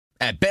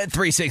At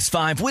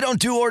Bet365, we don't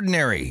do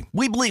ordinary.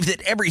 We believe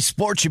that every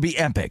sport should be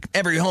epic.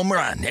 Every home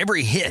run,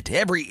 every hit,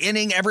 every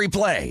inning, every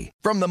play.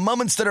 From the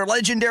moments that are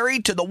legendary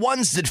to the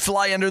ones that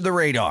fly under the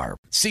radar.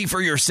 See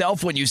for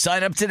yourself when you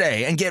sign up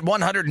today and get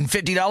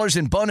 $150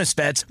 in bonus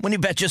bets when you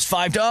bet just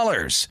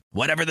 $5.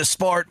 Whatever the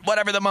sport,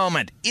 whatever the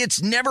moment,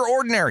 it's never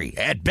ordinary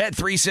at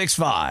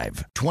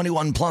Bet365.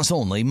 21 plus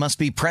only. Must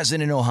be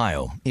present in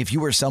Ohio. If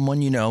you or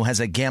someone you know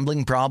has a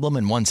gambling problem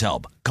and wants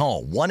help,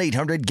 call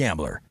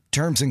 1-800-GAMBLER.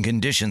 Terms and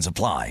conditions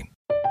apply.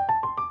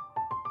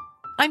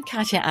 I'm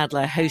Katya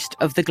Adler, host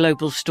of The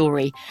Global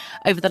Story.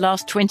 Over the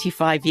last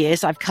 25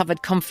 years, I've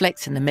covered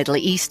conflicts in the Middle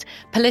East,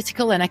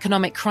 political and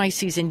economic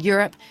crises in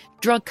Europe,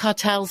 drug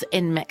cartels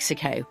in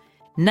Mexico.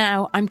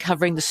 Now I'm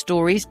covering the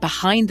stories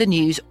behind the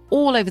news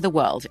all over the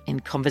world in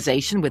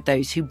conversation with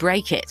those who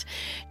break it.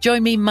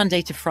 Join me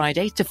Monday to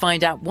Friday to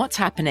find out what's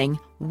happening,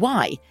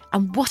 why,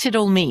 and what it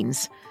all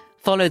means.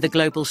 Follow The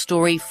Global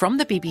Story from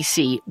the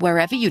BBC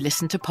wherever you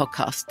listen to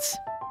podcasts.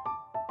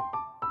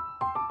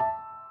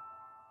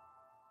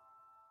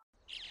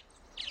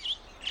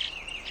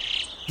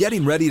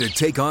 Getting ready to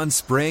take on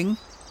spring?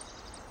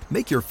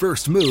 Make your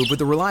first move with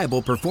the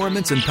reliable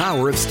performance and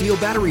power of Steel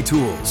battery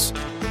tools.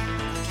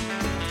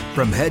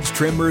 From hedge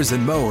trimmers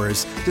and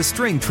mowers to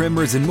string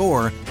trimmers and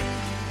more,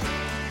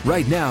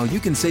 right now you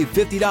can save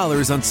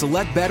 $50 on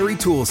select battery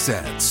tool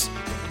sets.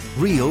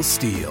 Real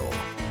Steel.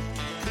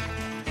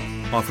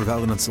 Offer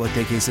valid on select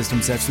AK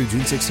system sets through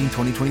June 16,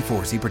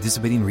 2024. See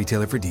participating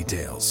retailer for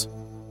details.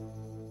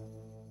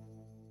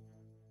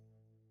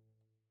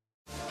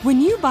 When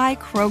you buy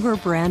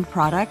Kroger brand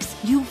products,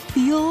 you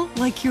feel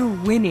like you're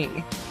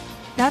winning.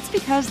 That's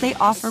because they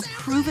offer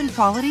proven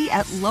quality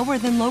at lower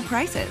than low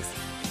prices.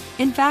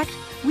 In fact,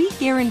 we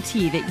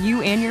guarantee that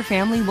you and your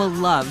family will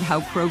love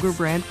how Kroger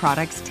brand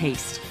products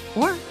taste,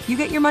 or you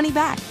get your money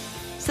back.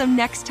 So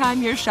next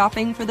time you're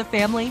shopping for the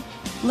family,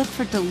 look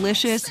for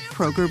delicious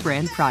Kroger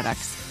brand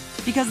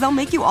products, because they'll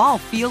make you all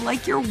feel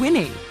like you're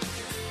winning.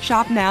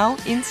 Shop now,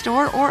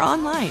 in-store, or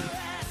online.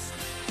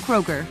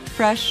 Kroger,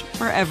 fresh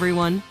for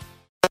everyone.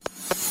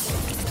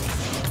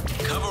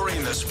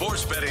 Covering the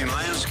sports betting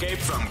landscape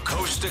from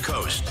coast to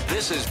coast.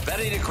 This is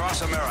Betting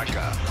Across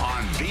America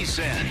on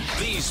VSiN,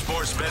 the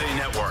sports betting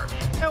network.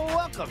 And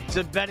welcome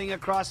to Betting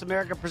Across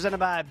America, presented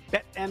by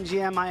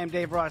BetMGM. I am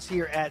Dave Ross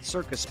here at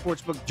Circus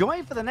Sportsbook,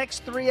 joined for the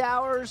next 3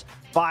 hours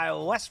by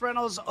Wes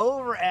Reynolds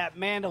over at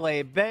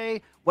Mandalay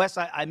Bay. Wes,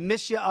 I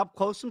miss you up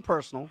close and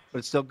personal, but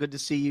it's still good to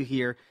see you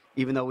here,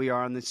 even though we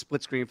are on the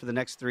split screen for the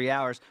next 3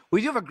 hours.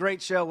 We do have a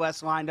great show,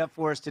 Wes, lined up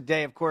for us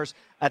today. Of course,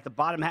 at the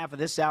bottom half of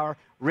this hour,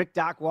 Rick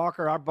Doc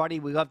Walker, our buddy,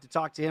 we love to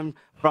talk to him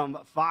from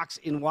Fox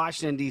in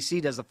Washington,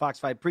 D.C., does the Fox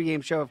 5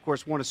 pregame show. Of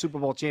course, won a Super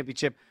Bowl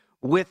championship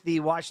with the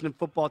Washington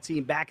football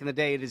team back in the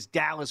day. It is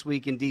Dallas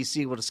week in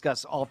D.C. We'll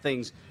discuss all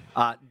things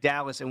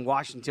Dallas and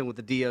Washington with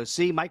the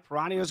DOC. Mike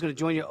Peranio is going to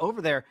join you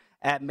over there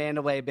at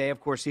Mandalay Bay. Of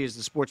course, he is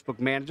the sportsbook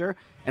manager.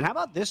 And how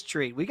about this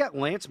treat? We got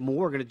Lance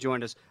Moore going to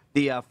join us,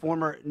 the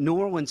former New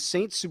Orleans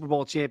Saints Super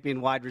Bowl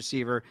champion wide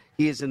receiver.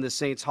 He is in the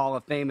Saints Hall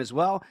of Fame as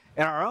well.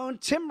 And our own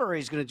Tim Murray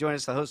is going to join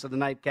us, the host of the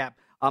Nightcap,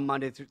 on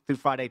Monday through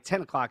Friday,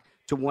 10 o'clock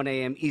to 1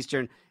 a.m.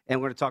 Eastern. And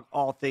we're going to talk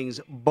all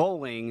things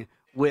bowling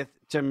with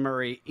Tim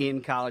Murray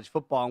in college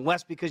football. And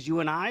Wes, because you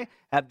and I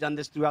have done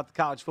this throughout the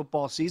college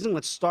football season,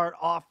 let's start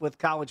off with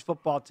college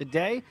football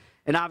today.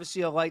 And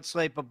obviously a light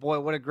slate, but boy,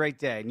 what a great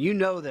day. And you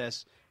know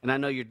this, and I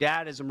know your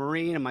dad is a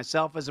Marine and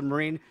myself as a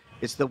Marine.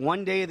 It's the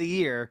one day of the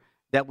year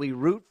that we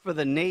root for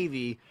the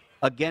Navy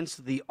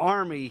against the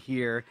Army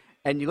here.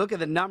 And you look at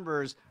the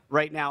numbers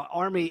right now,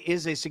 Army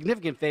is a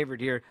significant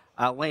favorite here,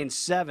 laying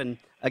 7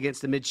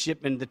 against the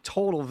midshipmen. The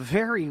total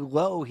very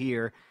low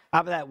here. How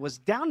about that? Was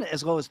down to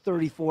as low as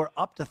 34,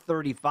 up to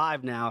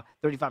 35 now,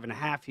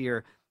 35.5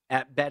 here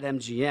at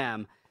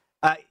BetMGM.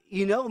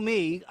 You know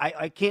me,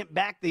 I can't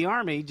back the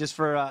Army just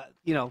for,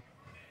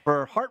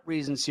 for heart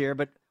reasons here.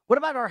 But what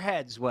about our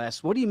heads,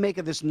 Wes? What do you make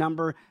of this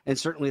number and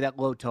certainly that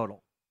low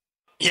total?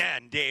 Yeah,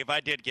 and Dave, I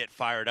did get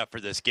fired up for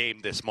this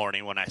game this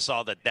morning when I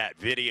saw that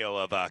video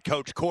of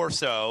Coach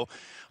Corso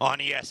on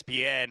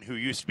ESPN, who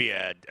used to be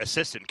an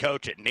assistant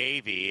coach at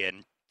Navy,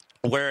 and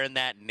wearing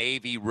that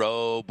Navy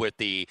robe with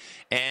the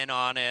N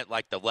on it,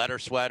 like the letter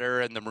sweater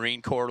and the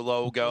Marine Corps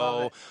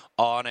logo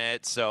on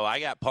it. So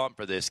I got pumped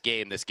for this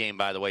game. This game,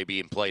 by the way,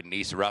 being played in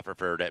East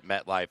Rutherford at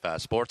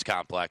MetLife Sports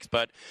Complex.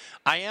 But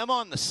I am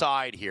on the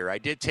side here. I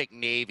did take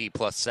Navy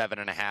plus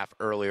 7.5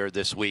 earlier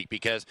this week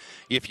because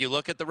if you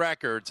look at the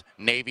records,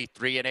 Navy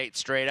 3-8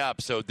 straight up.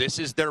 So this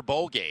is their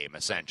bowl game,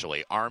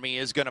 essentially. Army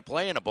is going to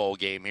play in a bowl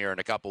game here in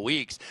a couple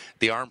weeks.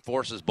 The Armed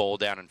Forces Bowl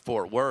down in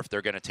Fort Worth,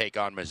 they're going to take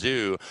on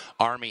Mizzou.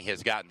 Army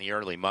has gotten the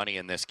early money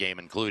in this game,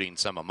 including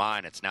some of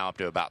mine. It's now up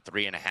to about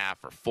 3.5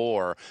 or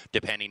 4,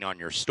 depending on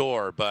your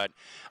store. But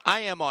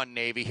I am on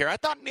Navy here. I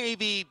thought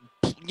Navy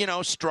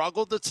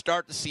struggled to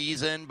start the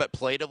season, but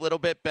played a little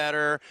bit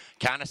better.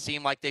 Kind of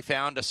seemed like they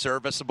found a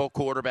serviceable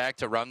quarterback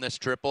to run this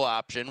triple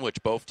option,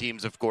 which both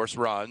teams, of course,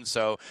 run.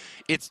 So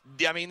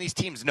these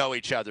teams know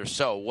each other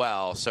so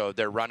well, so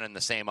they're running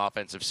the same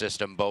offensive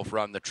system, both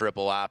run the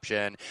triple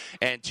option.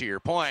 And to your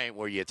point,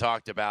 where you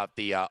talked about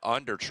the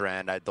under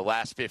trend, the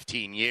last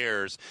 15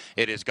 years,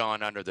 it has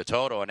gone under the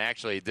total. And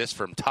actually, this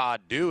from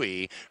Todd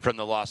Dewey from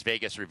the Las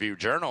Vegas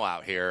Review-Journal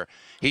out here,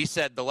 he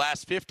said the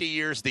last 50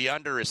 years, the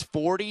under is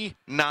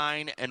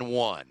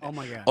 49-1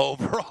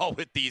 overall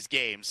with these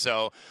games.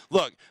 So,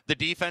 look, the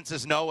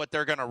defenses know what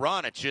they're going to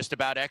run. It's just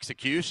about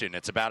execution.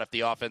 It's about if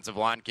the offensive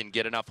line can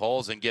get enough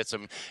holes and get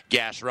some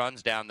gash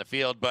runs down the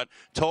field. But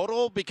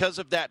total, because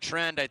of that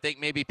trend, I think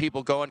maybe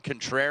people going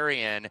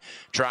contrarian,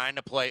 trying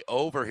to play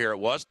over here. It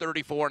was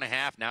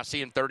 34.5, now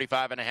seeing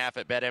 35.5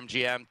 at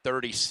BetMGM,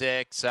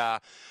 36.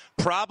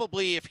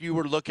 Probably if you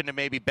were looking to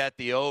maybe bet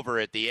the over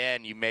at the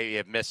end, you may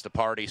have missed the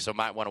party, so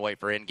might want to wait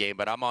for in-game.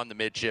 But I'm on the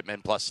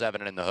midshipman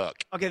 +7 in the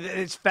hook. Okay,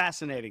 it's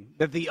fascinating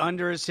that the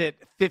under has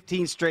hit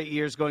 15 straight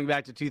years going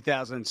back to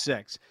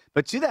 2006.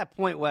 But to that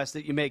point, Wes,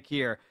 that you make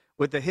here,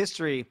 with the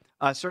history,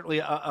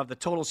 certainly of the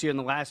totals here in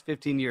the last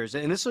 15 years,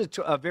 and this was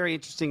a very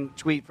interesting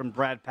tweet from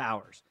Brad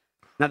Powers.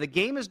 Now, the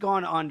game has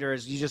gone under,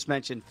 as you just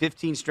mentioned,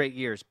 15 straight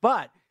years.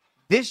 But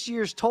this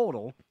year's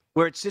total,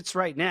 where it sits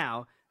right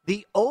now,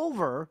 the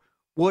over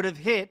would have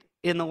hit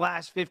in the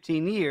last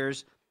 15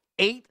 years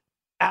 8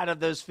 out of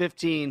those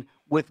 15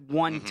 with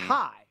one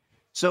tie.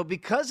 So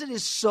because it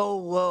is so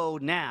low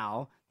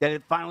now that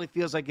it finally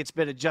feels like it's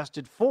been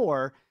adjusted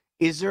for,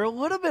 is there a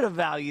little bit of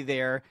value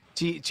there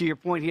to your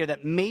point here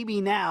that maybe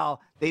now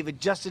they've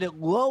adjusted it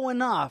low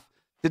enough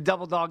to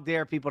double dog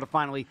dare people to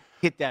finally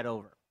hit that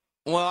over?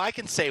 Well, I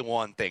can say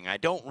one thing. I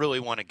don't really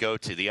want to go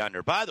to the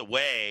under. By the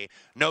way,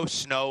 no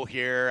snow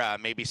here,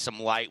 maybe some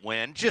light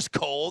wind, just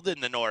cold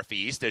in the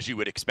Northeast, as you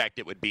would expect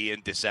it would be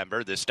in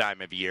December this time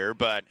of year.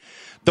 But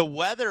the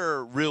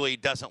weather really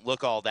doesn't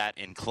look all that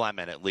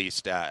inclement, at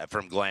least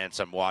from glance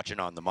I'm watching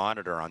on the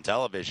monitor on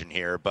television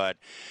here. But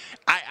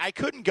I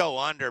couldn't go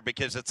under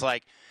because it's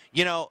like,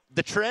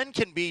 the trend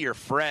can be your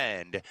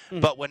friend,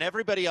 but when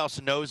everybody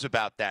else knows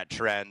about that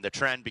trend, the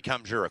trend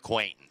becomes your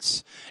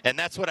acquaintance. And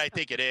that's what I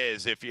think it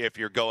is if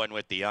you're going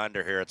with the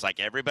under here. It's like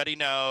everybody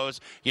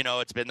knows,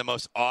 it's been the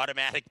most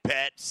automatic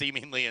bet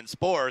seemingly in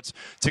sports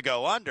to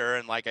go under.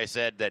 And like I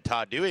said, that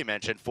Todd Dewey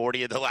mentioned,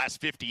 40 of the last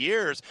 50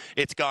 years,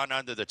 it's gone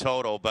under the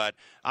total. But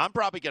I'm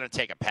probably going to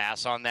take a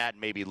pass on that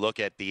and maybe look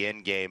at the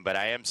end game. But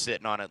I am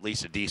sitting on at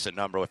least a decent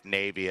number with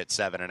Navy at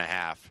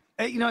 7.5.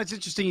 It's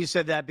interesting you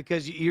said that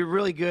because you're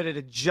really good at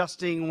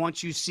adjusting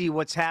once you see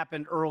what's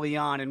happened early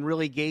on and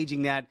really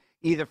gauging that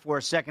either for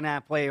a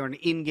second-half play or an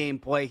in-game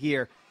play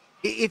here.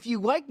 If you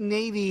like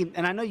Navy,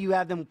 and I know you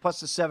have them plus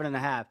the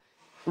 7.5,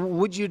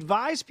 would you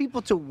advise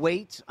people to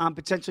wait on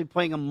potentially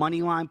playing a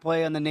money line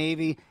play on the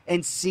Navy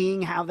and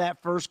seeing how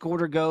that first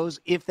quarter goes,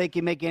 if they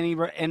can make any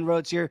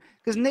inroads here?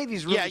 Because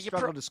Navy's really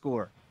struggled to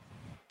score.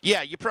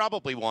 Yeah, you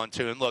probably want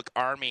to. And look,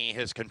 Army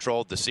has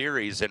controlled the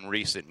series in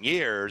recent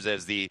years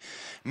as the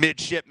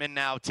midshipmen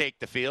now take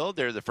the field.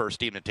 They're the first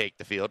team to take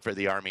the field for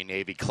the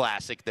Army-Navy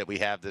Classic that we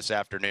have this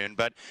afternoon.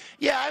 But,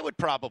 yeah, I would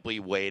probably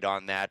wait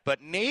on that.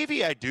 But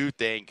Navy, I do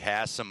think,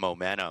 has some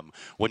momentum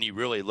when you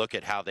really look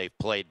at how they've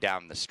played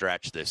down the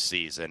stretch this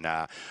season.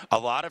 A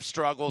lot of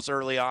struggles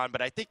early on,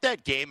 but I think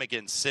that game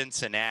against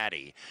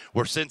Cincinnati,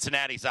 where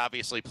Cincinnati's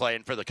obviously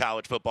playing for the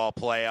college football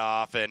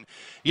playoff, and,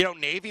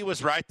 Navy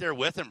was right there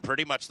with them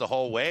pretty much the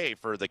whole way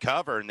for the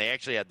cover, and they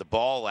actually had the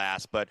ball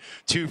last, but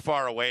too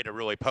far away to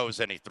really pose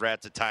any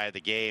threat to tie the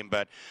game.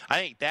 But I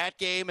think that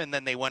game, and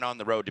then they went on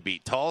the road to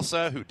beat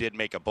Tulsa, who did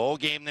make a bowl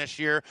game this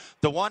year.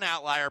 The one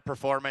outlier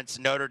performance,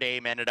 Notre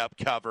Dame ended up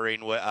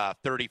covering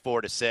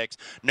 34-6.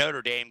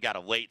 Notre Dame got a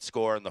late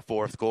score in the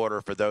fourth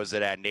quarter for those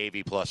that had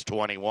Navy plus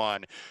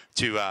 21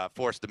 to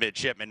force the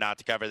midshipmen not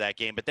to cover that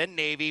game. But then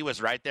Navy was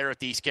right there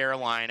with East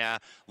Carolina,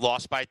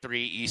 lost by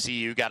 3.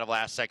 ECU got a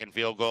last-second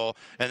field goal,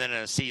 and then in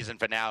a season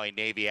finale,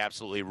 Navy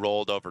absolutely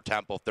rolled over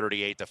Temple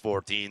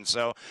 38-14.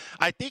 So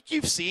I think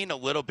you've seen a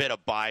little bit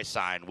of buy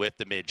sign with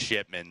the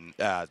midshipmen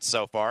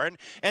so far,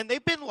 and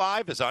they've been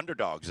live as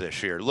underdogs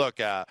this year. Look,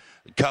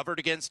 covered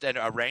against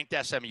a ranked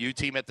SMU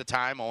team at the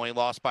time, only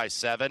lost by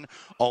 7,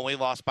 only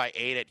lost by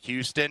 8 at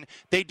Houston.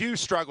 They do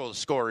struggle to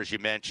score, as you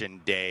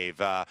mentioned, Dave.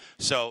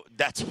 So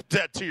that's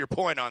to your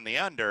point on the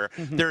under.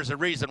 There's a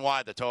reason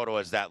why the total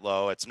is that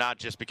low. It's not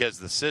just because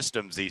of the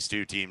systems these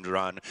two teams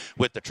run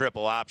with the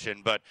triple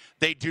option, but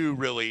they do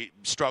really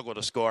struggle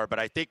to score. But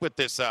I think with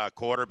this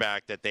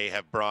quarterback that they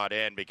have brought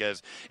in,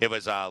 because it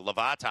was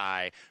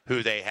Lavatai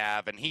who they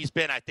have, and he's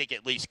been, I think,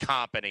 at least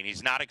competent.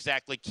 He's not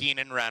exactly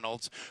Keenan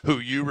Reynolds, who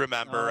you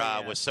remember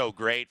was so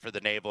great for the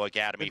Naval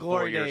Academy,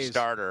 4-year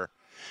starter.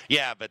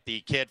 Yeah, but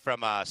the kid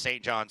from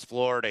St. John's,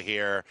 Florida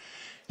here,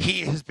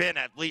 he has been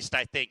at least,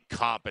 I think,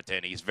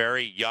 competent. He's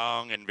very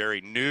young and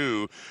very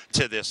new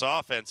to this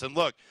offense. And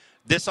look,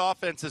 this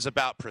offense is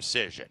about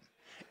precision.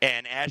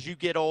 And as you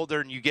get older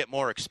and you get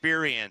more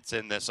experience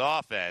in this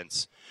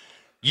offense,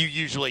 you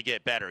usually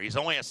get better. He's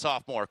only a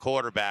sophomore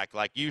quarterback.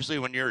 Like, usually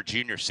when you're a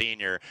junior,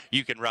 senior,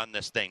 you can run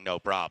this thing no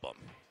problem.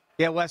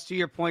 Yeah, Wes, to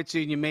your point,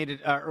 too, and you made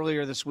it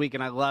earlier this week,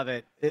 and I love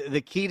it.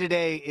 The key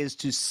today is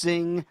to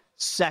sing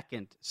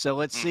second. So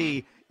let's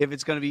see if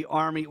it's going to be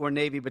Army or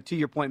Navy. But to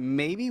your point,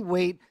 maybe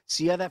wait,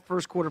 see how that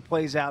first quarter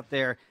plays out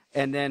there,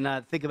 and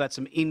then think about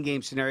some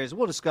in-game scenarios.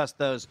 We'll discuss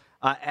those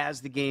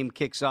as the game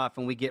kicks off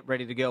and we get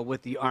ready to go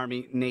with the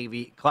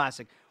Army-Navy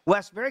Classic.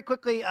 Wes, very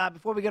quickly,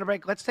 before we go to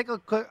break, let's take a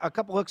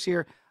couple looks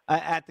here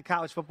at the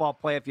college football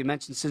playoff. You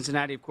mentioned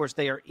Cincinnati. Of course,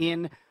 they are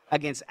in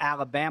against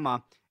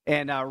Alabama.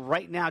 And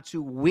right now,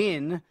 to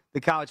win the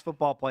college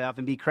football playoff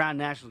and be crowned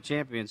national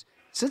champions,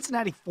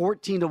 Cincinnati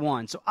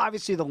 14-1. So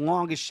obviously the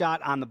longest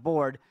shot on the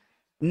board.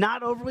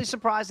 Not overly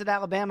surprised that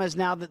Alabama is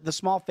now the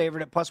small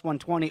favorite at plus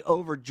 120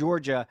 over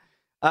Georgia.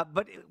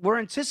 But we're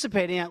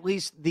anticipating, at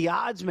least the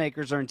odds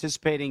makers are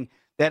anticipating,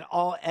 that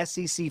all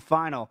SEC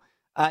final.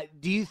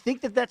 Do you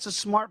think that that's a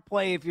smart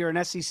play if you're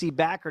an SEC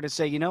backer to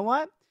say, you know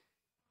what?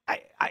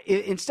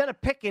 Instead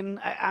of picking,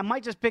 I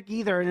might just pick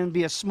either and it'd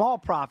be a small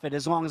profit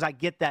as long as I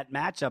get that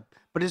matchup.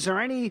 But is there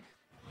any,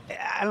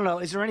 I don't know,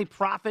 is there any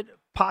profit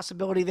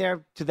possibility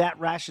there to that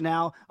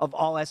rationale of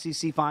all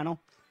SEC final?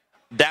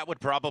 That would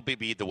probably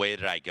be the way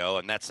that I go,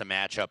 and that's the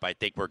matchup I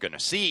think we're going to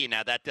see.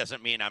 Now, that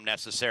doesn't mean I'm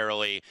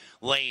necessarily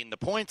laying the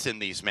points in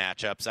these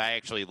matchups. I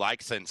actually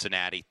like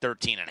Cincinnati,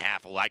 13.5.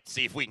 I'd like to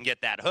see if we can get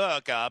that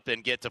hook up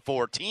and get to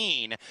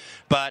 14.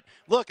 But,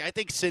 look, I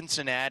think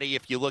Cincinnati,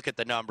 if you look at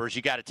the numbers,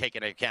 you got to take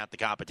into account the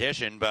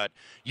competition. But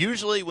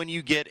usually when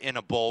you get in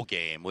a bowl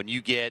game, when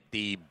you get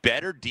the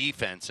better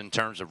defense in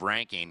terms of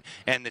ranking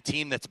and the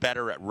team that's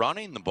better at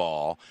running the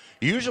ball,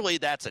 usually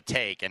that's a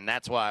take, and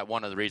that's why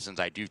one of the reasons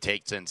I do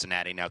take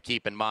Cincinnati. Now,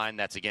 keep in mind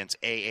that's against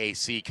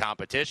AAC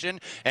competition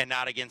and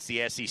not against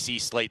the SEC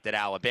slate that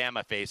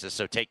Alabama faces,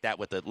 so take that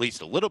with at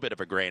least a little bit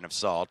of a grain of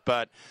salt.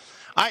 But,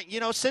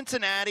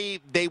 Cincinnati,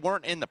 they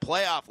weren't in the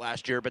playoff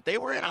last year, but they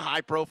were in a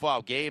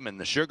high-profile game in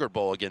the Sugar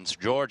Bowl against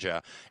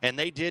Georgia, and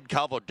they did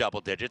cover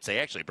double digits. They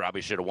actually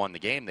probably should have won the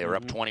game. They were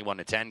up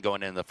 21-10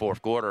 going into the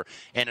fourth quarter,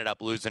 ended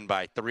up losing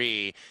by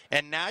 3.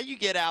 And now you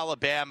get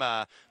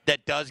Alabama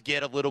that does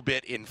get a little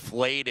bit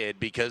inflated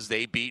because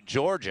they beat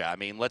Georgia. I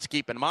mean, let's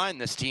keep in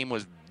mind this team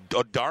was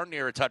darn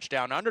near a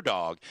touchdown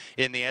underdog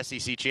in the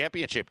SEC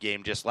championship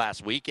game just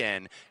last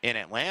weekend in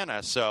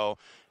Atlanta. So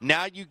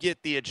now you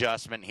get the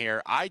adjustment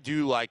here. I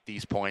do like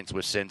these points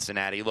with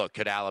Cincinnati. Look,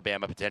 could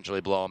Alabama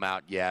potentially blow them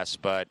out? Yes,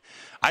 but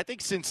I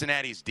think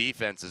Cincinnati's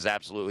defense is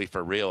absolutely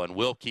for real and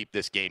will keep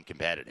this game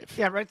competitive.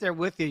 Yeah, right there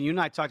with you. You and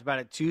I talked about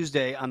it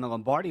Tuesday on the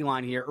Lombardi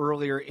line here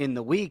earlier in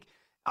the week.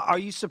 Are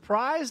you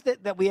surprised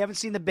that we haven't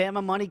seen the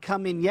Bama money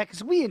come in yet?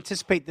 Because we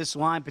anticipate this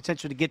line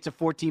potentially to get to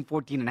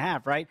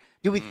 14.5, right?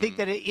 Do we think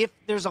that if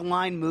there's a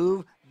line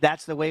move,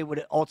 that's the way it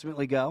would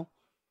ultimately go?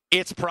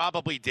 It's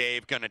probably,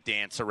 Dave, going to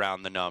dance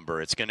around the number.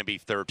 It's going to be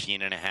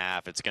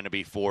 13.5. It's going to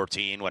be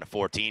 14. When a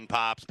 14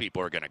 pops,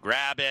 people are going to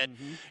grab it.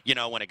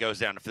 When it goes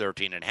down to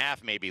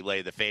 13.5, maybe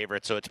lay the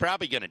favorite. So it's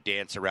probably going to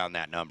dance around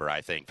that number,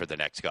 I think, for the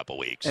next couple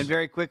weeks. And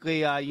very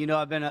quickly,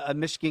 I've been a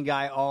Michigan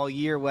guy all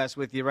year, Wes,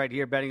 with you right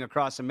here betting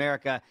across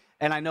America.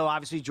 And I know,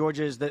 obviously,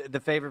 Georgia is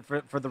the favorite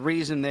for the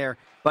reason there.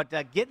 But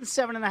getting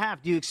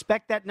 7.5, do you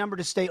expect that number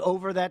to stay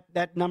over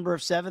that number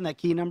of 7, that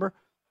key number?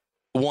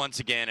 Once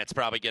again, it's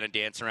probably going to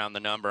dance around the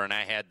number, and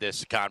I had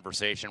this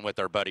conversation with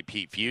our buddy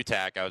Pete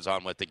Futak. I was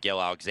on with the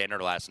Gil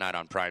Alexander last night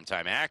on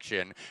Primetime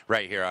Action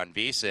right here on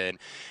VSiN.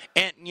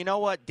 And you know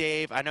what,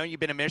 Dave? I know you've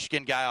been a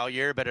Michigan guy all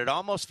year, but it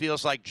almost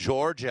feels like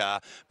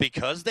Georgia,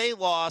 because they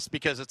lost,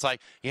 because it's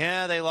like,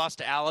 yeah, they lost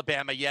to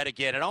Alabama yet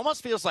again. It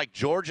almost feels like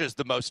Georgia's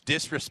the most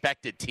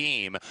disrespected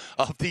team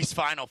of these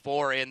Final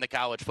Four in the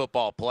college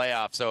football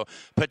playoff. So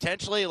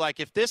potentially,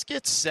 like, if this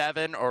gets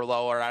 7 or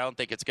lower, I don't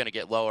think it's going to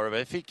get lower, but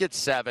if it gets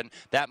 7,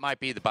 that might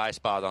be the buy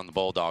spot on the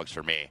Bulldogs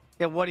for me.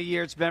 Yeah, what a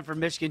year it's been for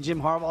Michigan.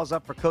 Jim Harbaugh's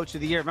up for Coach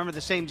of the Year. Remember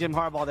the same Jim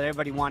Harbaugh that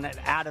everybody wanted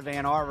out of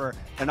Ann Arbor,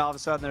 and all of a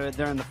sudden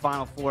they're in the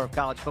Final Four of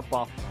college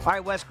football. All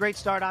right, Wes, great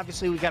start.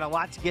 Obviously, we've got a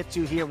lot to get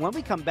to here. When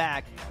we come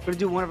back, we're going to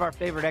do one of our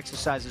favorite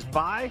exercises,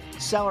 buy,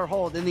 sell, or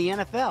hold in the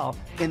NFL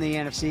in the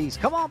NFC East.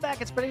 Come on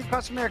back. It's Betting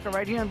Across America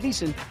right here on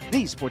VSiN,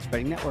 the Sports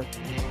Betting Network.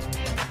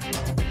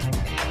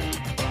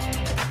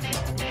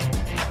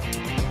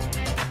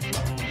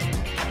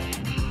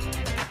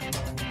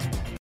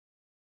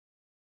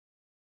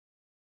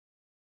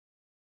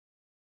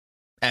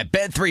 At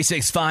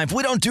Bet365,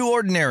 we don't do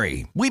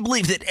ordinary. We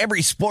believe that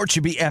every sport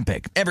should be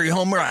epic. Every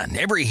home run,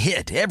 every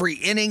hit, every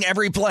inning,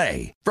 every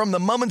play. From the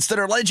moments that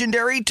are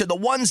legendary to the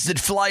ones that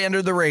fly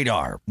under the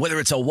radar. Whether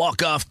it's a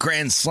walk-off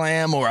grand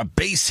slam or a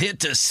base hit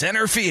to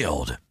center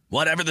field.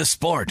 Whatever the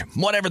sport,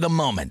 whatever the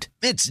moment.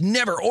 It's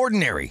never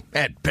ordinary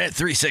at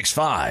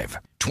Bet365.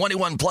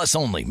 21 plus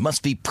only.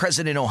 Must be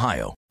present in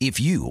Ohio. If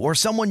you or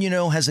someone you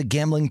know has a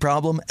gambling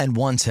problem and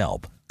wants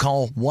help,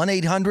 call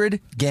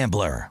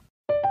 1-800-GAMBLER.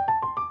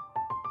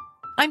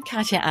 I'm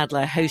Katya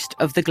Adler, host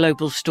of The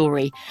Global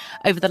Story.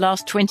 Over the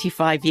last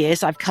 25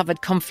 years, I've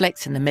covered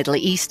conflicts in the Middle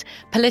East,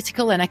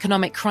 political and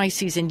economic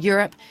crises in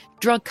Europe,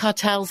 drug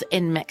cartels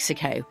in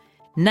Mexico.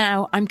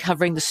 Now I'm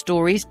covering the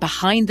stories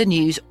behind the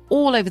news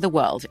all over the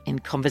world in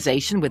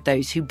conversation with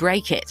those who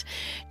break it.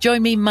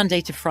 Join me Monday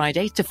to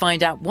Friday to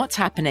find out what's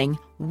happening,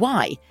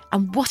 why,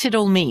 and what it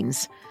all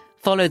means.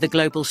 Follow The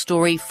Global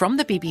Story from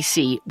the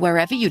BBC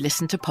wherever you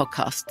listen to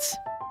podcasts.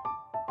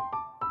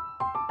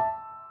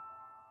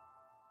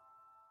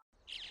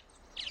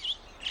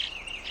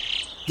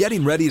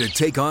 Getting ready to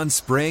take on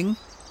spring?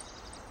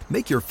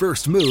 Make your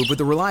first move with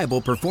the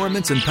reliable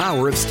performance and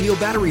power of Steel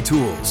battery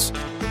tools.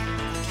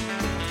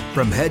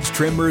 From hedge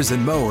trimmers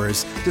and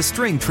mowers to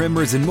string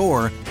trimmers and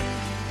more,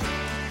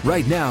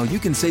 right now you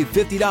can save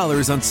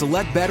 $50 on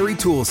select battery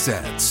tool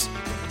sets.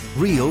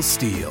 Real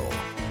Steel.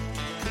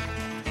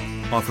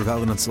 Offer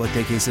valid on select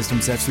AK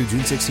system sets through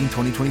June 16,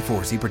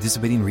 2024. See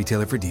participating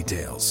retailer for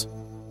details.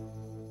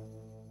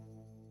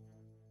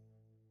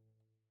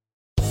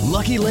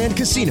 Lucky Land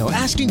Casino,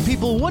 asking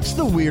people, what's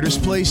the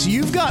weirdest place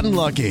you've gotten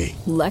lucky?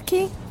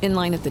 Lucky? In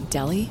line at the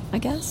deli, I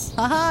guess?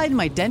 Aha, in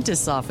my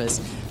dentist's office.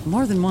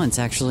 More than once,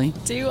 actually.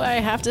 Do I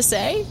have to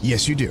say?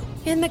 Yes, you do.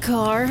 In the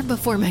car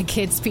before my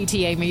kids'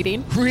 PTA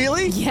meeting.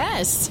 Really?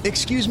 Yes.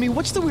 Excuse me,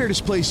 what's the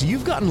weirdest place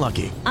you've gotten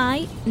lucky?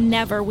 I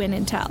never win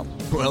and tell.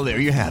 Well, there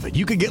you have it.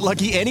 You can get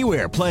lucky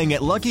anywhere, playing at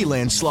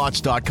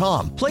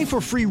LuckyLandSlots.com. Play for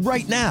free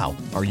right now.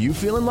 Are you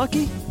feeling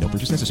lucky? No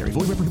purchase necessary.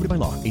 Void where prohibited by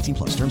law. 18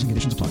 plus. Terms and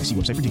conditions apply. See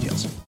website for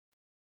details.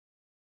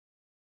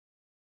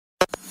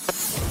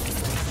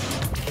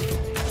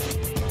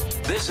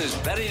 This is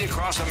Betting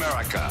Across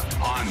America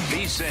on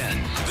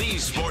VSiN, the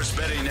Sports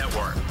Betting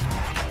Network.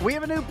 We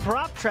have a new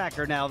prop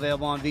tracker now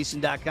available on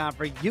VSiN.com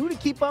for you to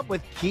keep up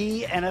with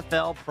key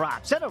NFL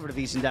props. Head over to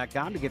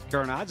VSiN.com to get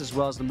current odds as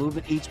well as the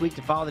movement each week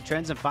to follow the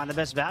trends and find the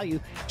best value.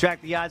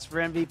 Track the odds for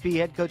MVP,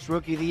 head coach,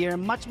 rookie of the year,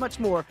 and much, much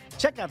more.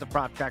 Check out the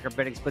prop tracker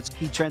betting splits,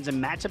 key trends,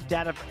 and matchup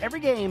data for every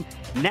game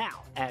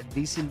now at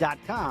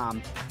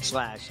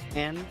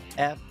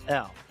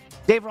VSiN.com/NFL.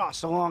 Dave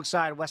Ross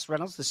alongside Wes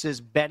Reynolds. This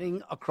is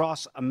Betting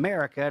Across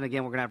America. And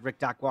again, we're going to have Rick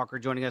Doc Walker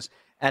joining us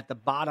at the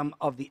bottom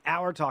of the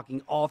hour,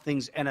 talking all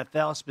things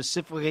NFL,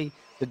 specifically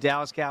the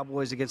Dallas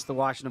Cowboys against the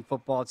Washington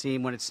football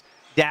team. When it's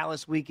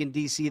Dallas week in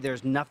D.C.,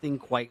 there's nothing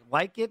quite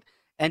like it.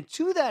 And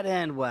to that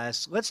end,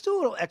 Wes, let's do a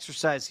little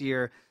exercise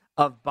here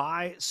of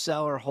buy,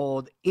 sell, or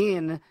hold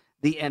in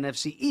the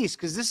NFC East,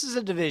 because this is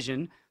a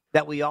division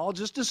that we all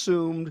just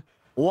assumed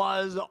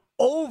was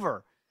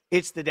over.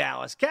 It's the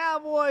Dallas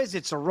Cowboys.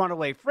 It's a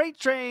runaway freight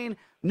train.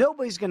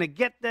 Nobody's going to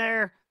get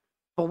there.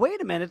 But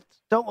wait a minute.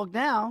 Don't look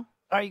now.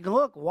 All right, you can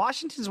look.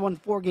 Washington's won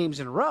 4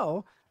 games in a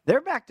row. They're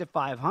back to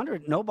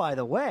 500. No, by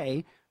the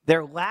way,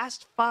 their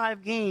last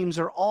 5 games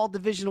are all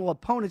divisional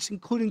opponents,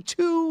 including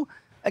 2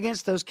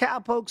 against those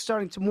Cowpokes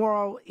starting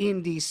tomorrow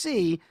in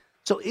D.C.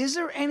 So is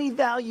there any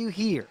value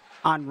here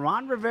on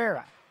Ron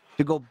Rivera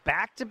to go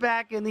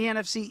back-to-back in the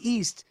NFC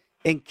East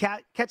and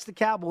catch the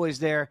Cowboys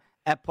there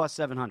at plus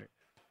 700?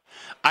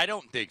 I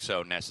don't think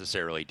so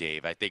necessarily,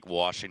 Dave. I think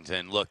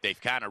Washington, look,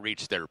 they've kind of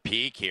reached their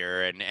peak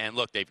here, and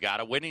look, they've got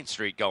a winning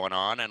streak going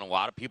on, and a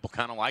lot of people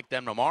kind of like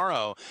them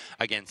tomorrow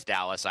against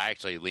Dallas. I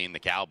actually lean the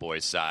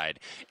Cowboys side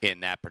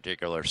in that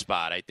particular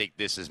spot. I think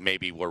this is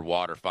maybe where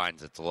water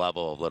finds its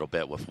level a little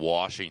bit with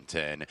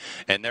Washington,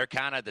 and they're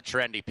kind of the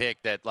trendy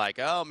pick that, like,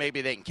 oh,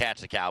 maybe they can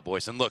catch the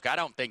Cowboys. And look, I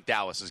don't think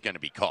Dallas is going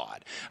to be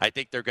caught. I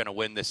think they're going to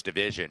win this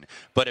division.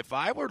 But if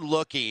I were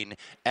looking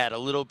at a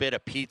little bit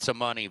of pizza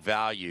money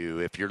value,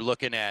 if you're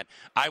looking at,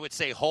 I would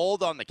say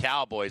hold on the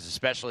Cowboys,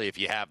 especially if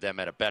you have them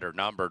at a better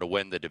number to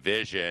win the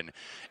division,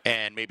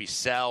 and maybe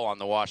sell on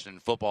the Washington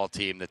football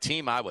team. The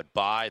team I would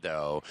buy,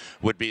 though,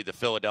 would be the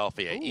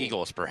Philadelphia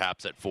Eagles,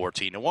 perhaps at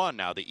 14-1.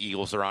 Now, the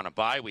Eagles are on a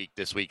bye week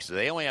this week, so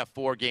they only have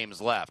 4 games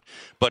left.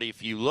 But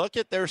if you look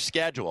at their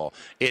schedule,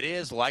 it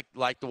is like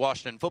the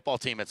Washington football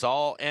team. It's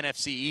all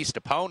NFC East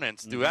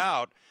opponents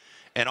throughout.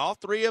 And all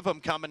 3 of them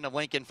come into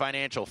Lincoln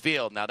Financial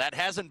Field. Now, that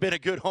hasn't been a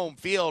good home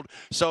field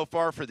so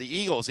far for the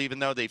Eagles, even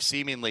though they've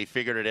seemingly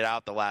figured it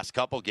out the last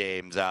couple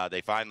games. They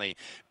finally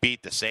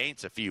beat the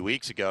Saints a few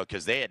weeks ago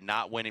because they had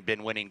not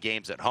been winning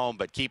games at home.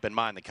 But keep in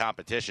mind the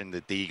competition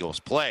that the Eagles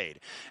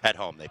played at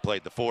home. They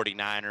played the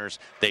 49ers.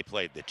 They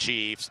played the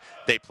Chiefs.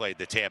 They played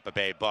the Tampa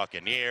Bay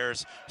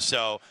Buccaneers.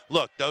 So,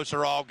 look, those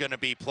are all going to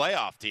be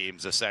playoff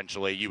teams,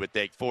 essentially. You would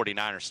think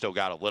 49ers still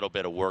got a little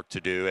bit of work to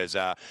do.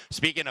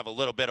 Speaking of a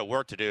little bit of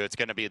work to do, it's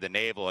going to be the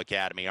Naval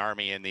Academy.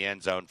 Army in the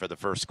end zone for the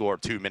first score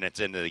 2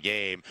 minutes into the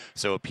game.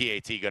 So a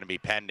PAT going to be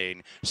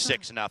pending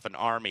 6-0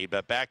 Army.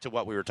 But back to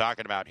what we were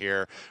talking about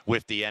here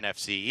with the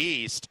NFC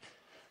East.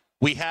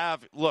 We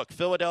have, look,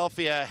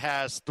 Philadelphia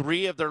has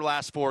 3 of their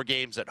last 4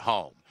 games at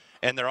home.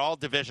 And they're all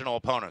divisional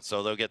opponents.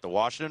 So they'll get the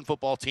Washington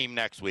football team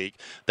next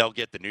week. They'll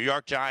get the New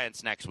York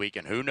Giants next week.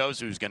 And who knows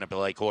who's going to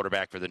play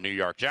quarterback for the New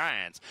York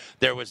Giants.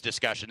 There was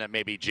discussion that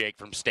maybe Jake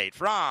from State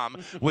Farm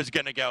was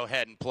going to go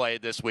ahead and play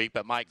this week.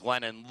 But Mike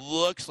Glennon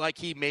looks like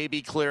he may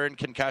be clearing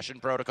concussion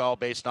protocol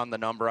based on the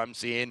number I'm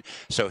seeing.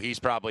 So he's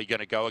probably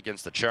going to go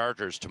against the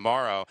Chargers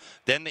tomorrow.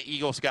 Then the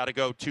Eagles got to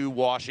go to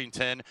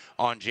Washington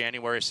on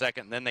January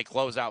 2nd. And then they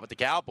close out with the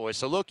Cowboys.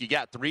 So, look, you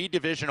got 3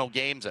 divisional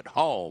games at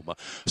home.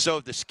 So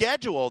the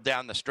schedule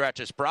down the stretch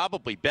is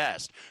probably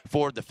best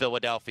for the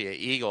Philadelphia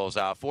Eagles.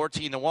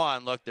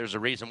 14-1, look, there's a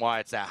reason why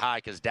it's that high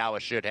because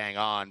Dallas should hang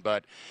on,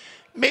 but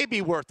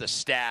maybe worth a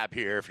stab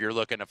here if you're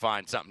looking to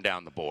find something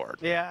down the board.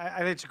 Yeah, I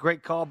think it's a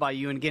great call by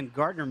you. And again,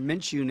 Gardner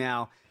Minshew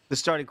now, the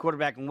starting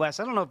quarterback in West.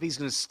 I don't know if he's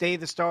going to stay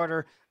the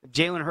starter.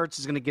 Jalen Hurts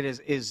is going to get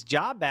his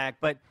job back,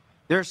 but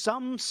there are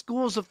some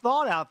schools of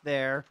thought out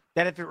there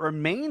that if it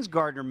remains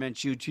Gardner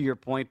Minshew, to your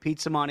point,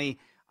 pizza money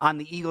on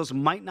the Eagles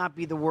might not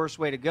be the worst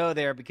way to go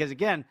there because,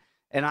 again,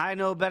 and I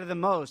know better than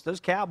most, those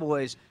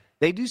Cowboys,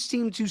 they do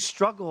seem to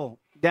struggle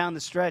down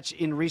the stretch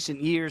in recent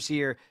years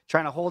here,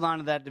 trying to hold on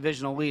to that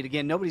divisional lead.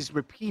 Again, nobody's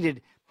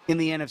repeated in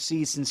the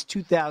NFC since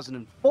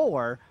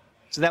 2004,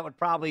 so that would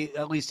probably,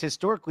 at least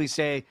historically,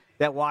 say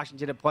that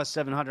Washington at plus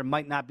 700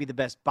 might not be the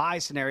best buy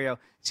scenario.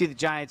 See the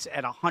Giants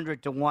at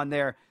 100-1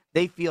 there.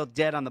 They feel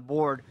dead on the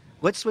board.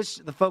 Let's switch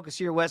the focus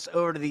here, Wes,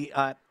 over to the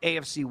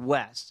AFC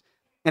West.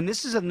 And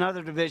this is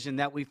another division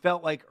that we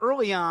felt like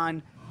early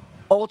on,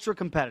 ultra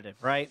competitive,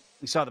 right?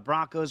 We saw the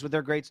Broncos with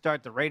their great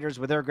start, the Raiders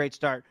with their great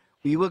start.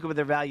 When you look at what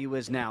their value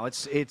is now,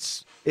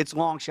 it's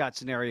long shot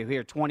scenario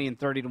here, 20 and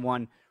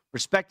 30-1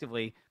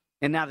 respectively.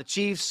 And now the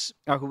Chiefs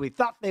are who we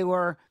thought they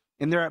were,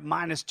 and they're at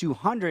minus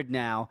 200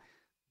 now.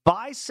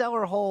 Buy, sell,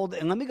 or hold,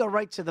 and let me go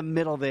right to the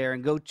middle there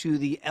and go to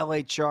the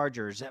LA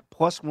Chargers at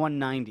plus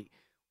 190.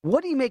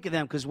 What do you make of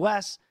them? Because,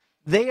 Wes,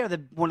 they are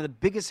one of the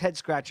biggest head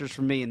scratchers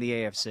for me in the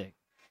AFC.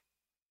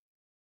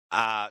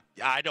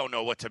 I don't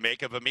know what to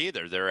make of them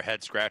either. They're a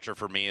head scratcher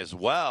for me as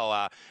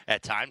well.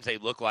 At times they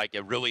look like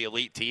a really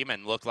elite team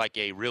and look like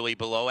a really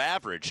below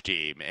average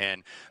team.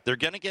 And they're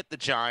going to get the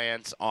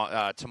Giants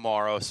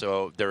tomorrow,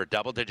 so they're a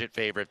double-digit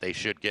favorite. They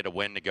should get a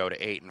win to go to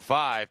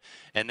 8-5.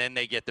 And then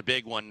they get the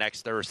big one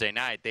next Thursday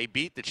night. They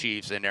beat the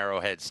Chiefs in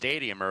Arrowhead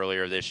Stadium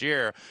earlier this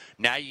year.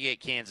 Now you get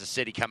Kansas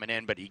City coming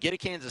in, but you get a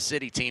Kansas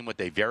City team with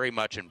a very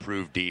much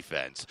improved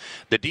defense.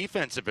 The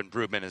defensive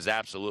improvement is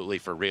absolutely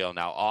for real.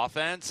 Now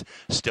offense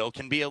still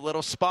can be a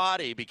little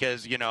spotty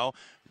because,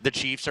 the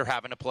Chiefs are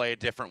having to play a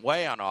different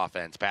way on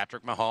offense.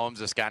 Patrick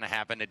Mahomes is kind of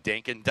having to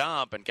dink and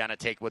dump and kind of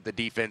take what the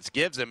defense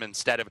gives him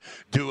instead of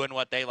doing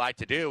what they like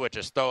to do, which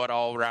is throw it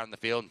all around the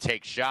field and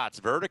take shots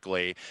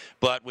vertically.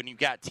 But when you've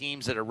got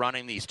teams that are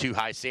running these two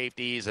high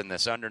safeties and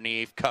this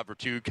underneath cover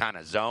two kind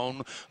of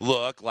zone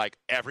look, like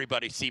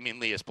everybody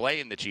seemingly is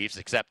playing the Chiefs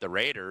except the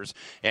Raiders,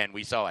 and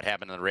we saw it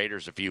happen to the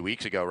Raiders a few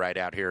weeks ago right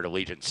out here at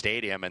Allegiant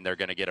Stadium, and they're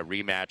going to get a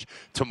rematch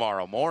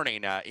tomorrow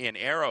morning in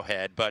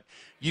Arrowhead. But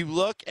you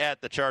look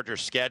at the Chargers'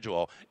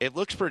 schedule, it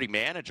looks pretty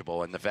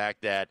manageable in the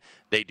fact that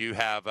they do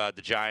have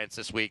the Giants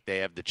this week. They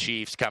have the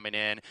Chiefs coming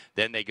in.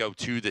 Then they go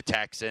to the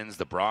Texans,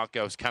 the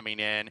Broncos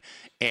coming in,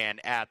 and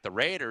at the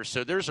Raiders.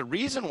 So there's a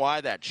reason why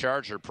that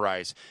Charger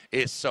price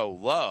is so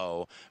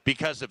low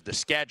because of the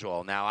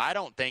schedule. Now, I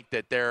think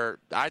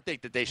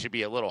that they should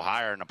be a little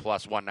higher in a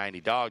plus 190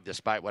 dog,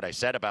 despite what I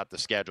said about the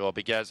schedule,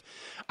 because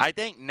I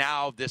think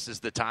now this is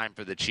the time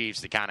for the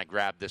Chiefs to kind of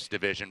grab this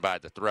division by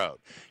the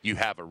throat. You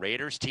have a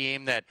Raiders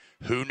team that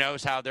who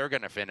knows how they're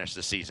going to finish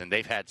the season.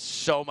 They've had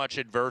so much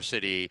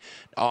adversity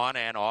on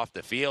and off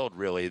the field,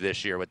 really,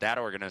 this year with that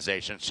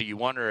organization. So you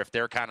wonder if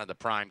they're kind of the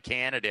prime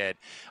candidate,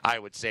 I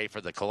would say, for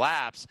the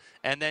collapse.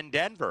 And then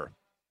Denver.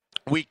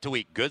 Week to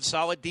week, good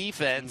solid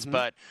defense,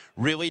 but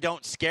really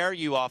don't scare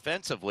you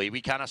offensively.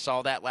 We kind of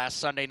saw that last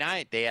Sunday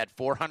night. They had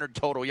 400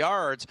 total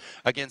yards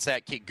against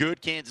that good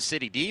Kansas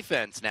City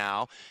defense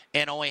now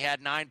and only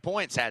had 9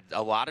 points. Had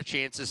a lot of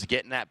chances of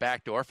getting that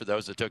back door for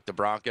those that took the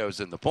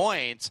Broncos and the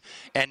points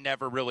and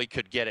never really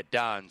could get it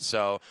done.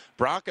 So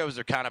Broncos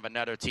are kind of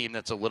another team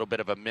that's a little bit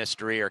of a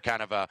mystery or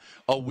kind of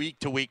a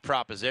week-to-week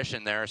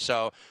proposition there.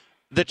 So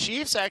the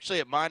Chiefs actually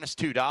at minus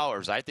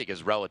 $2, I think,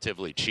 is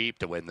relatively cheap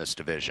to win this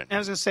division. I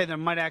was going to say there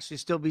might actually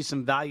still be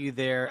some value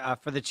there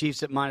for the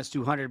Chiefs at minus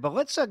 200. But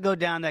let's go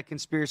down that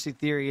conspiracy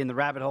theory in the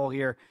rabbit hole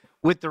here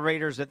with the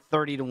Raiders at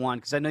 30-1,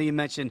 because I know you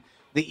mentioned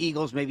the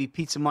Eagles, maybe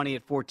pizza money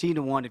at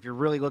 14-1 if you're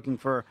really looking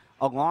for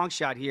a long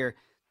shot here.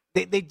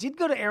 They did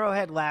go to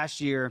Arrowhead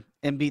last year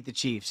and beat the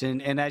Chiefs.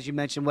 And as you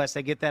mentioned, Wes,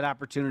 they get that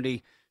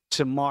opportunity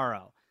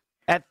tomorrow.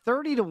 At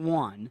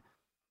 30-1,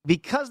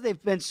 because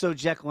they've been so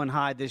Jekyll and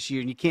Hyde this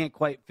year and you can't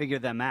quite figure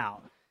them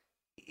out,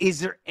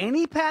 is there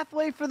any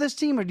pathway for this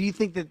team, or do you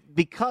think that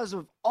because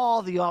of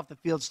all the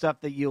off-the-field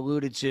stuff that you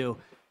alluded to,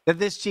 that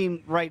this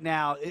team right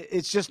now,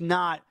 it's just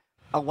not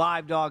a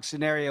live dog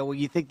scenario where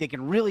you think they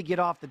can really get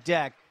off the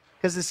deck?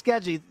 Because the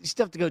schedule, you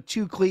still have to go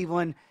to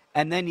Cleveland,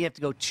 and then you have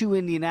to go to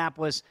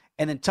Indianapolis,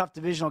 and then tough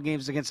divisional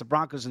games against the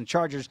Broncos and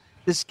Chargers.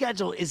 The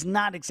schedule is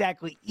not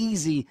exactly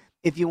easy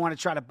if you want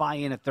to try to buy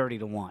in at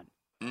 30-1.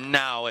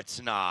 No,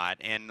 it's not.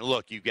 And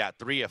look, you've got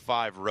 3 of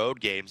 5 road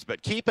games,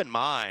 but keep in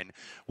mind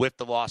with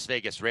the Las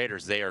Vegas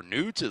Raiders, they are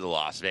new to the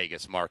Las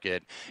Vegas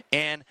market.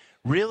 And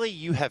really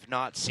you have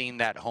not seen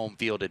that home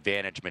field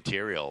advantage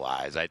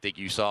materialize. I think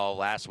you saw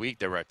last week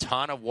there were a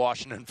ton of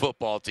Washington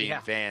football team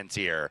fans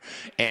here.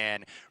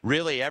 And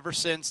really ever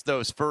since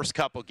those first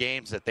couple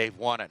games that they've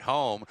won at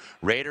home,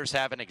 Raiders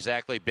haven't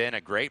exactly been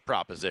a great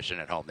proposition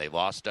at home. They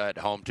lost at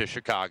home to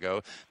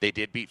Chicago. They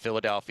did beat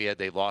Philadelphia.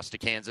 They lost to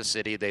Kansas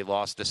City. They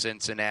lost to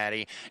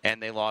Cincinnati.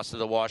 And they lost to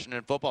the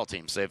Washington football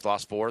team. So they've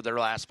lost 4 of their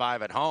last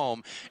 5 at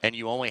home. And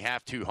you only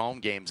have 2 home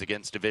games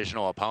against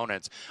divisional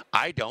opponents.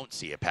 I don't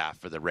see a path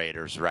for the Raiders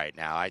right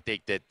now. I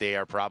think that they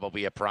are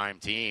probably a prime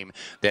team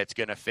that's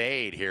going to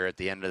fade here at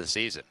the end of the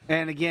season.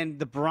 And again,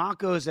 the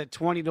Broncos at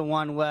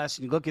 20-1 West.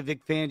 And you look at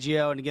Vic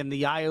Fangio, and again,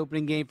 the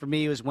eye-opening game for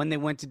me was when they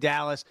went to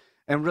Dallas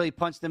and really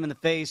punched them in the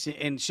face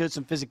and showed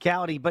some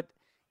physicality. But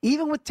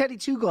even with Teddy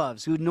Two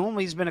Gloves, who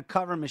normally has been a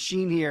cover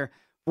machine here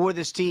for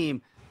this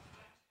team,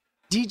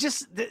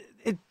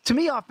 to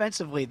me,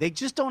 offensively, they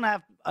just don't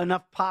have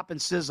enough pop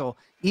and sizzle,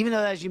 even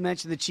though, as you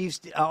mentioned, the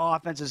Chiefs'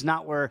 offense is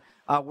not where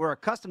we're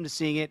accustomed to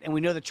seeing it, and we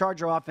know the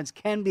Charger offense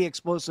can be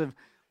explosive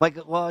like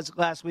it was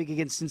last week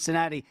against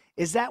Cincinnati.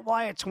 Is that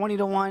why at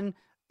 20-1,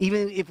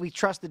 even if we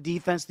trust the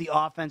defense, the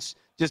offense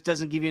just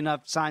doesn't give you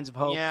enough signs of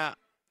hope? Yeah,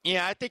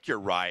 I think you're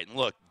right. And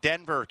look,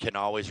 Denver can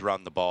always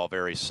run the ball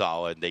very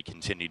solid. They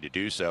continue to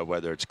do so,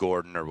 whether it's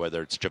Gordon or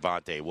whether it's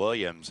Javonte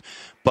Williams.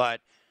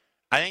 But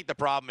I think the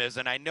problem is,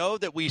 and I know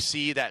that we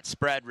see that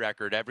spread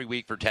record every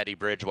week for Teddy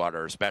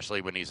Bridgewater,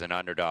 especially when he's an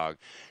underdog.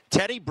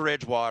 Teddy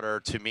Bridgewater,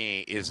 to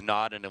me, is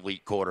not an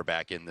elite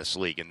quarterback in this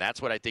league, and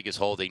that's what I think is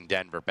holding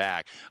Denver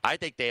back. I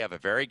think they have a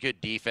very good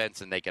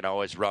defense, and they can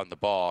always run the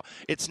ball.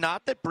 It's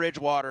not that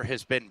Bridgewater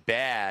has been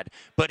bad,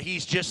 but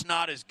he's just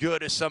not as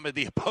good as some of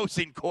the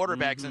opposing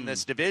quarterbacks in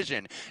this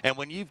division. And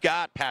when you've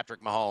got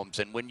Patrick Mahomes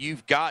and when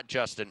you've got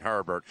Justin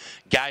Herbert,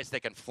 guys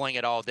that can fling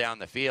it all down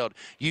the field,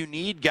 you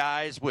need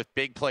guys with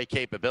big play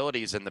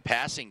capabilities in the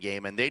passing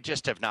game, and they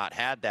just have not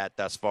had that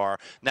thus far.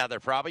 Now, they're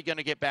probably going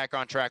to get back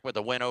on track with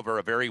a win over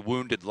a very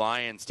wounded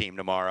Lions team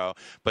tomorrow,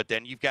 but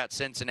then you've got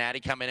Cincinnati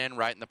coming in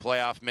right in the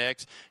playoff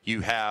mix.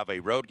 You have a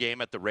road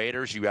game at the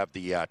Raiders. You have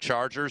the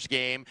Chargers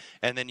game,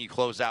 and then you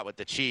close out with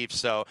the Chiefs.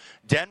 So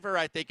Denver,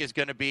 I think, is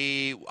going to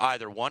be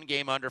either one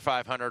game under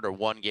 500 or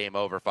one game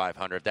over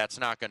 500. That's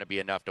not going to be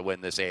enough to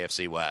win this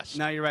AFC West.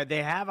 No, you're right.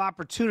 They have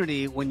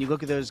opportunity when you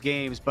look at those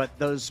games, but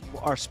those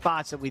are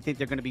spots that we think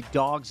they're going to be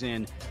dogs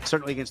in,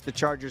 certainly against the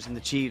Chargers and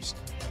the Chiefs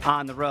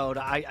on the road.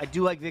 I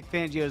do like Vic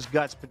Fangio's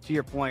guts, but to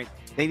your point,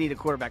 they need a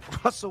quarterback.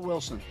 Russell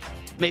Wilson,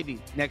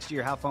 maybe next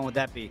year. How fun would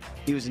that be?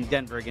 He was in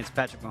Denver against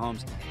Patrick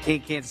Mahomes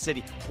in Kansas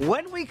City.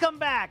 When we come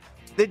back,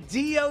 the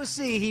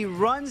DOC, he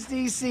runs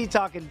DC,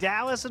 talking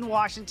Dallas and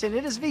Washington.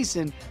 It is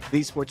VSiN,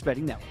 the Sports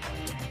Betting Network.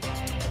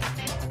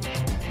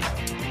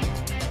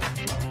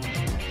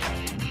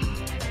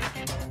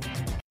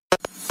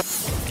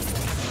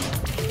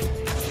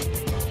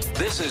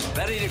 This is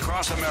Betting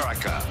Across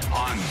America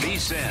on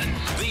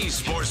VSiN, the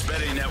Sports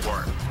Betting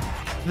Network.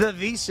 The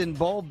VSiN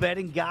Bowl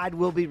Betting Guide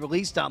will be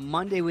released on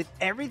Monday with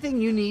everything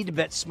you need to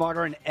bet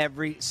smarter in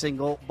every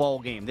single bowl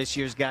game. This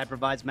year's guide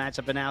provides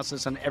matchup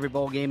analysis on every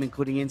bowl game,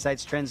 including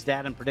insights, trends,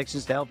 data, and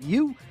predictions to help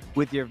you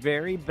with your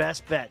very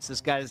best bets. This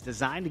guide is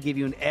designed to give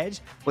you an edge,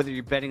 whether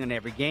you're betting on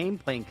every game,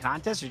 playing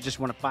contests, or just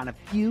want to find a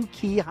few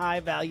key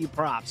high-value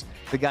props.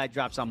 The guide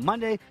drops on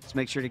Monday, so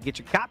make sure to get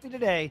your copy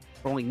today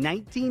for only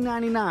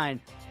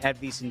 $19.99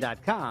 at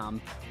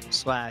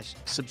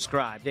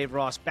VSiN.com/subscribe. Dave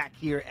Ross back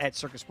here at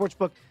Circus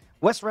Sportsbook.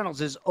 Wes Reynolds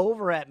is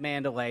over at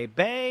Mandalay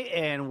Bay.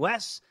 And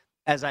Wes,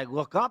 as I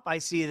look up, I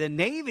see the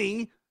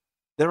Navy.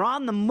 They're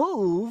on the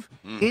move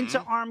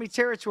into Army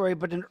territory,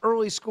 but an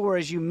early score,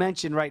 as you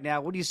mentioned right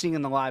now. What are you seeing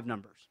in the live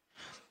numbers?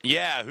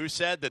 Yeah, who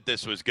said that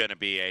this was going to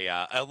be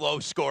a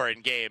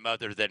low-scoring game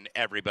other than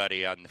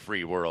everybody on the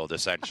free world,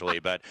 essentially?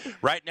 But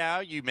right now,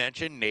 you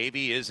mentioned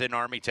Navy is in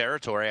Army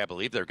territory. I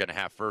believe they're going to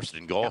have first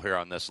and goal here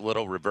on this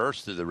little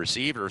reverse to the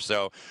receiver.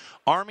 So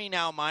Army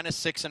now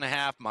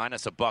 -6.5,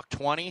 minus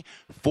 $1.20.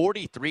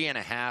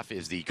 43.5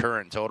 is the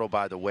current total,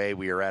 by the way.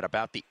 We are at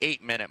about the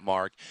 8-minute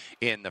mark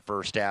in the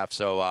first half.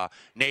 So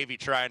Navy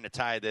trying to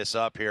tie this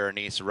up here in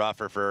East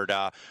Rutherford.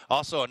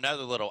 Also,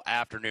 another little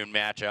afternoon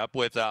matchup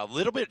with a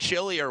little bit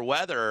chillier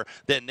weather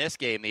than this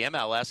game. The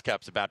MLS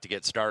Cup's about to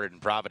get started in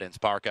Providence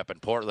Park up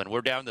in Portland.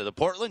 We're down to the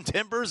Portland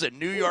Timbers and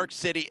New York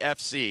City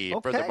FC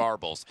for the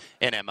Marbles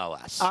in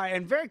MLS. All right,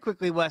 and very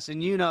quickly, Wes,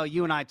 and you know,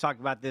 you and I talk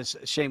about this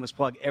shameless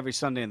plug every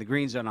Sunday in the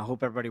Green Zone. I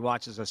hope everybody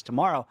watches us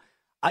tomorrow.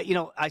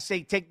 I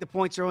say take the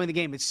points early in the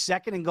game. It's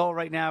second and goal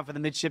right now for the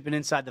midshipmen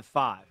inside the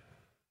 5.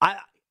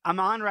 I'm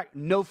on record.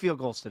 No field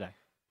goals today.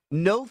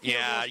 No field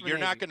goals for you're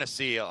Navy. not going to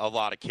see a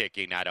lot of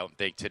kicking, I don't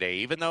think, today.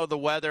 Even though the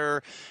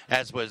weather,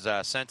 as was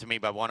sent to me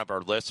by one of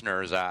our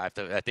listeners, I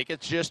think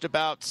it's just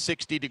about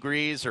 60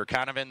 degrees or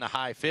kind of in the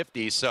high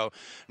 50s. So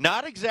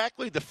not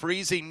exactly the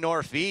freezing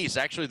northeast.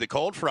 Actually, the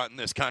cold front in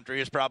this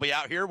country is probably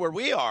out here where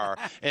we are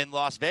in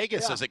Las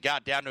Vegas as it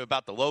got down to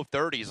about the low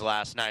 30s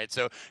last night.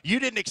 So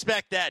you didn't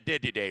expect that,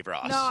 did you, Dave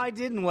Ross? No, I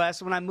didn't,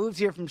 Wes. When I moved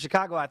here from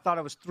Chicago, I thought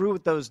I was through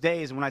with those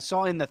days. And when I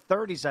saw in the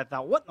 30s, I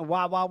thought, what in the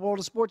wild, wild world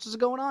of sports is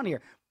going on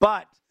here?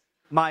 But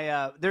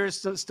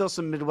There's still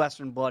some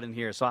Midwestern blood in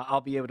here, so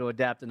I'll be able to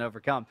adapt and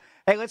overcome.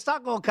 Hey, let's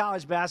talk a little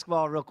college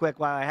basketball real quick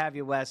while I have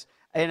you, Wes.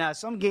 And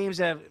some games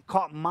that have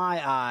caught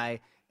my eye,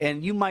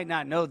 and you might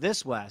not know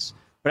this, Wes,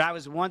 but I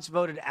was once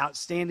voted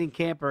outstanding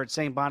camper at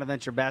St.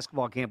 Bonaventure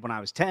basketball camp when I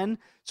was 10,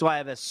 so I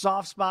have a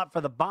soft spot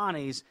for the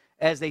Bonnies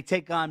as they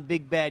take on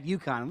big, bad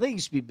UConn. They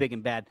used to be big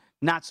and bad,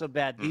 not so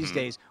bad these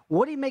days.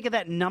 What do you make of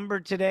that number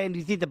today, and do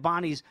you think the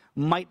Bonnies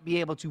might be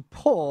able to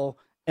pull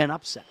an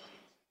upset?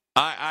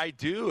 I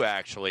do,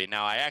 actually.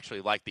 Now, I actually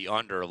like the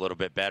under a little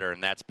bit better,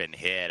 and that's been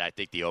hit. I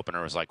think the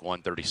opener was like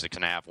 136.5,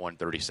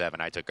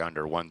 137. I took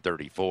under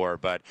 134.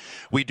 But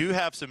we do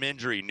have some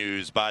injury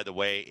news, by the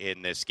way,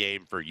 in this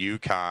game for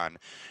UConn.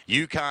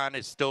 UConn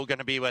is still going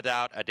to be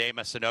without Adama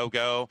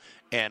Sanogo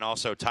and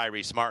also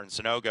Tyrese Martin.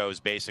 Sanogo is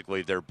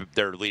basically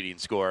their leading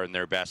scorer and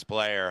their best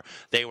player.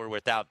 They were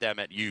without them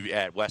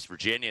at West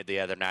Virginia the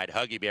other night.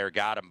 Huggy Bear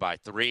got them by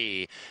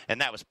 3, and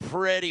that was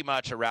pretty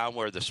much around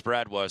where the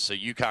spread was. So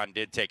UConn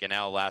did take an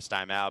L last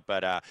time out,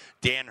 but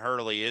Dan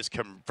Hurley is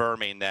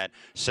confirming that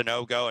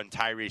Sanogo and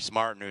Tyrese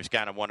Martin, who's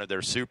kind of one of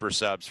their super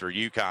subs for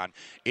UConn,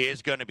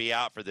 is going to be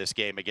out for this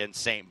game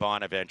against St.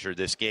 Bonaventure.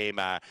 This game,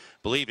 I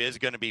believe, is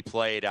going to be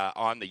played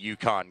on the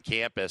UConn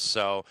campus.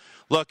 So,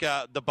 look,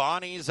 the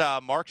Bonnies,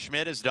 Mark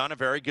Schmidt has done a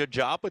very good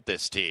job with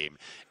this team.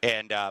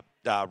 And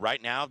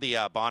right now, the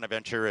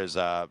Bonaventure is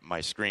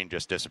my screen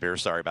just disappeared.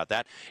 Sorry about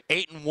that.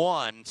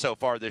 8-1 so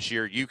far this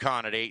year.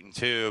 UConn at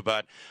 8-2,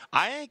 but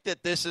I think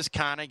that this is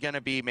kind of going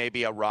to be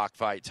maybe a rock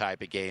fight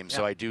type of game.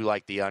 So I do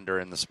like the under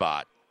in the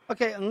spot.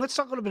 Okay, and let's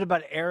talk a little bit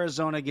about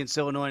Arizona against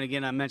Illinois. And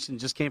again, I mentioned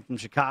just came from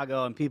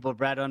Chicago, and people,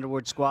 Brad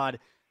Underwood's squad.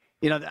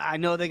 You know, I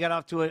know they got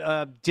off to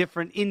a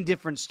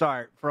indifferent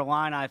start for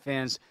Illini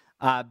fans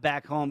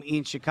back home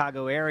in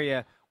Chicago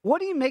area. What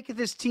do you make of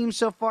this team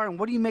so far, and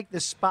what do you make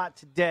this spot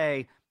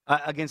today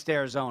against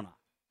Arizona?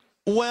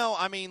 Well,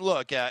 I mean,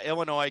 look,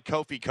 Illinois,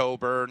 Kofi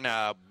Coburn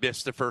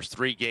missed the first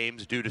 3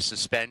 games due to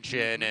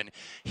suspension, and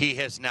he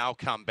has now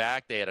come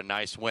back. They had a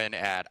nice win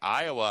at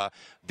Iowa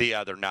the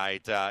other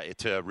night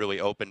to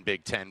really open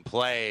Big Ten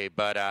play.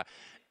 But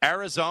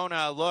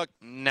Arizona, look,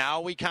 now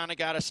we kind of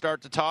got to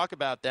start to talk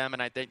about them,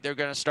 and I think they're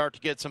going to start to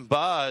get some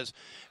buzz.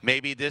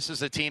 Maybe this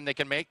is a team that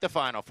can make the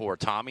Final Four.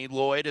 Tommy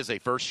Lloyd is a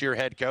first-year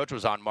head coach,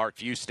 was on Mark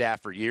Few's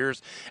staff for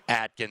years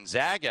at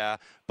Gonzaga.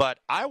 But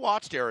I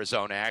watched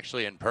Arizona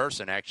actually in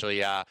person, at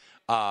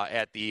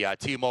the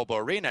T-Mobile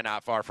Arena,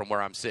 not far from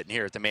where I'm sitting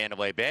here at the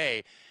Mandalay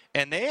Bay.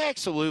 And they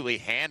absolutely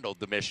handled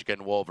the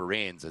Michigan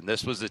Wolverines. And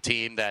this was a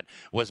team that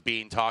was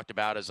being talked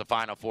about as a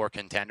Final Four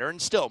contender and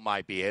still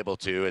might be able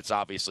to. It's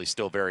obviously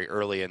still very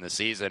early in the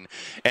season.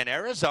 And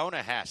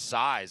Arizona has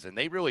size, and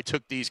they really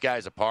took these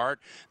guys apart.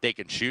 They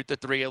can shoot the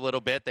 3 a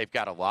little bit. They've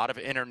got a lot of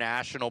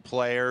international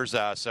players.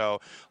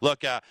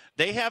 Look,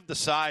 they have the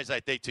size, I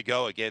think, to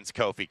go against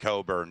Kofi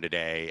Coburn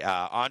today.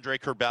 Andre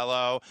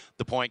Curbelo,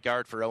 the point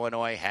guard for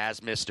Illinois,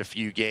 has missed a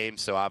few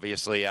games, so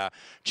obviously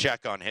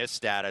check on his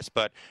status.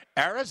 But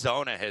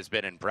Arizona has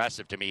been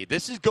impressive to me.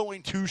 This is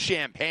going to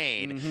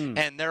Champaign,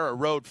 and they're a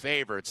road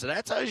favorite. So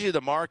that tells you the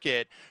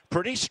market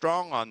pretty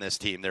strong on this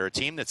team. They're a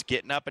team that's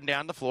getting up and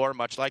down the floor,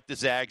 much like the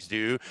Zags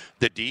do.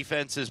 The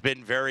defense has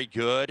been very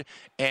good,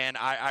 and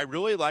I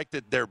really like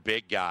that their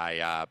big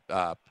guy,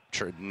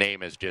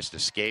 name is just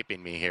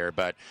escaping me here,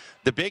 but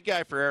the big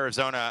guy for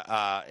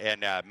Arizona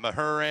and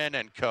Mahurin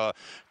and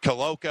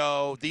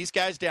Koloko, these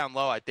guys down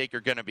low, I think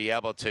are going to be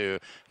able to,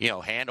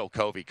 handle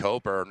Kofi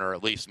Coburn or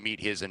at least meet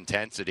his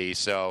intensity.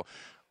 So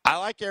I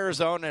like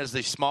Arizona as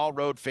the small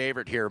road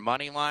favorite here.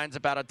 Money line's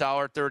about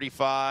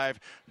 $1.35,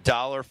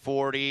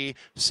 $1.40.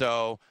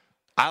 So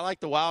I like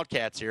the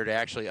Wildcats here to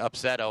actually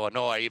upset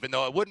Illinois, even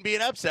though it wouldn't be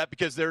an upset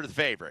because they're the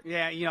favorite.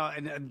 Yeah,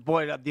 and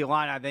boy, the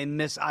Illini, they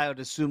miss Ayo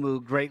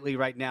Dosunmu greatly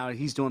right now.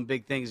 He's doing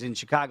big things in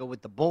Chicago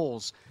with the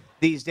Bulls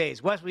these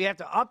days. Wes, we have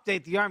to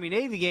update the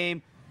Army-Navy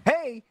game.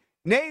 Hey,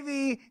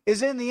 Navy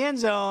is in the end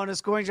zone. A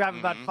scoring drive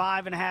about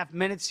 5.5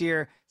 minutes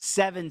here.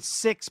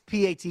 7-6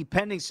 PAT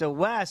pending. So,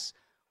 Wes,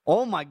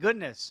 oh my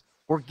goodness,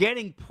 we're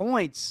getting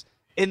points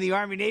in the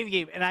Army-Navy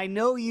game. And I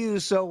know you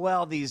so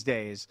well these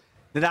days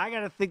that I got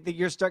to think that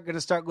you're going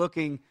to start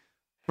looking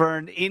for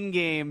an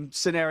in-game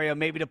scenario,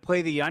 maybe to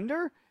play the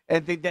under,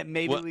 and think that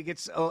maybe we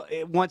get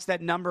once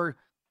that number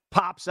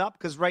pops up.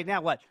 Because right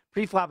now,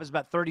 pre-flop is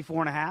about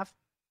 34.5.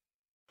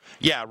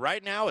 Yeah,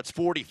 right now it's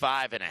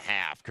 45.5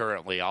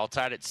 currently, all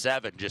tied at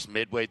 7, just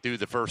midway through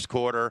the first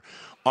quarter.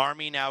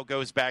 Army now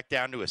goes back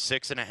down to a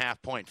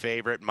 6.5-point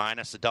favorite,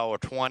 minus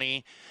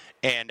 $1.20.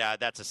 And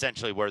that's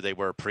essentially where they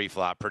were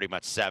pre-flop, pretty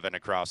much 7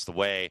 across the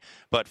way.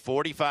 But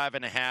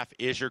 45.5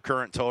 is your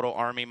current total.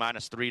 Army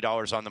minus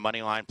 $3 on the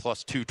money line,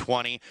 plus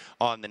 220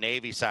 on the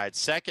Navy side.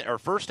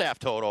 First half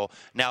total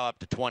now up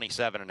to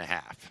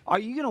 27.5. Are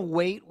you going to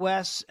wait,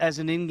 Wes, as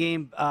an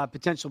in-game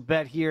potential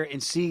bet here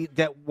and see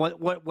that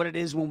what it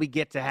is when we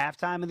get to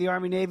halftime of the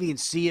Army-Navy and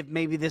see if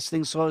maybe this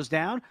thing slows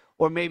down,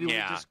 or maybe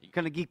we're just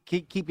going to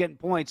keep getting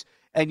points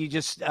and you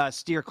just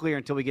steer clear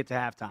until we get to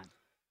halftime?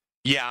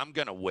 Yeah, I'm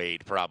going to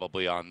wait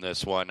probably on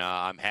this one.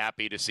 I'm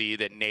happy to see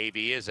that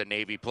Navy is a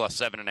Navy plus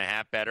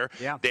 7.5 better.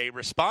 Yeah. They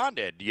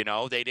responded.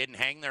 They didn't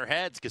hang their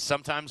heads, because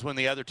sometimes when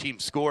the other team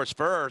scores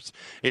first,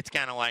 it's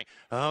kind of like,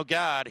 oh,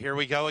 God, here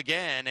we go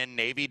again. And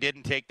Navy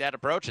didn't take that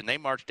approach, and they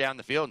marched down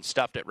the field and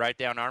stuffed it right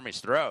down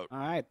Army's throat. All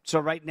right. So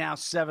right now,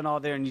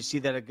 7-all there, and you see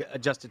that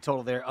adjusted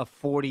total there of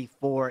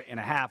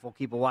 44.5. We'll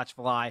keep a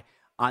watchful eye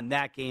on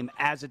that game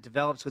as it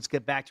develops. Let's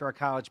get back to our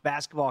college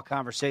basketball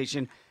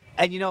conversation.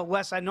 And,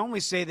 Wes, I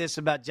normally say this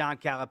about John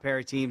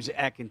Calipari teams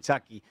at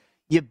Kentucky.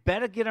 You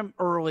better get them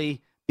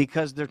early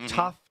because they're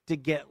tough to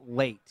get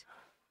late.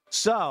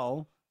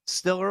 So,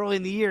 still early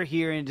in the year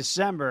here in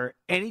December,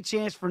 any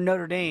chance for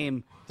Notre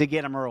Dame to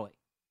get them early?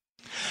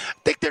 I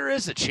think there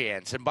is a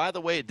chance. And by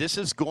the way, this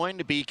is going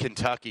to be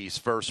Kentucky's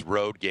first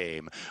road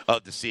game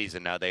of the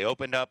season. Now, they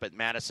opened up at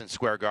Madison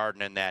Square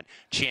Garden in that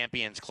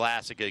Champions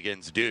Classic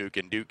against Duke,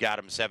 and Duke got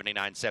them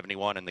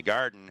 79-71 in the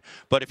Garden.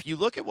 But if you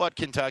look at what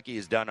Kentucky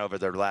has done over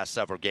their last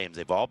several games,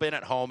 they've all been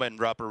at home in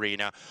Rupp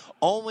Arena.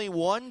 Only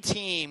one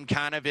team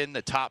kind of in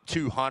the top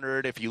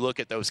 200 if you look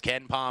at those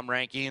KenPom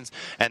rankings,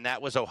 and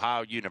that was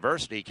Ohio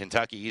University.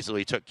 Kentucky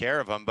easily took care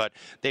of them, but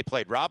they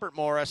played Robert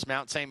Morris,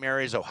 Mount St.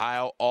 Mary's,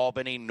 Ohio,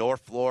 Albany, North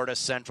Florida,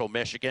 Central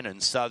Michigan,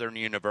 and Southern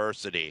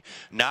University.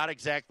 Not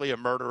exactly a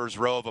murderer's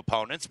row of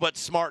opponents, but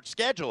smart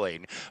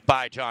scheduling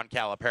by John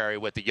Calipari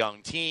with the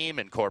young team,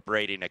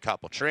 incorporating a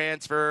couple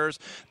transfers.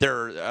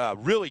 They're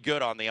really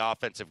good on the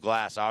offensive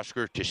glass.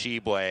 Oscar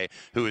Tshiebwe,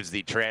 who is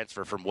the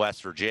transfer from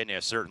West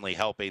Virginia, certainly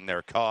helping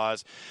their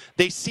cause.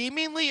 They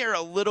seemingly are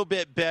a little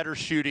bit better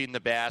shooting the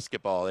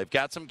basketball. They've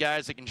got some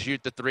guys that can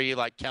shoot the three,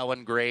 like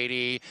Kellen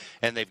Grady,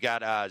 and they've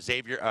got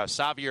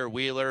Xavier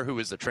Wheeler, who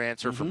is the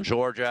transfer from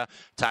Georgia,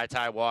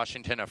 Ty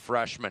Washington, a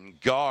freshman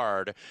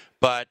guard.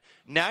 But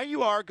now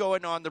you are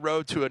going on the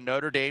road to a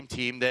Notre Dame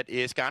team that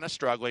is kind of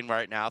struggling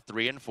right now,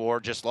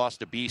 3-4, just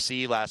lost to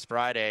BC last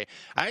Friday.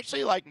 I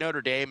actually like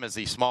Notre Dame as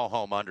the small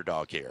home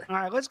underdog here. All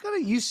right, let's go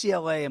to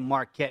UCLA and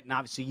Marquette. And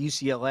obviously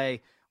UCLA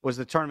was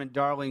the tournament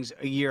darlings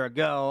a year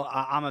ago.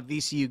 I'm a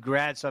VCU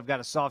grad, so I've got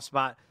a soft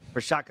spot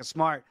for Shaka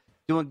Smart,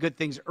 doing good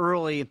things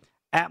early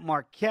at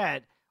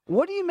Marquette.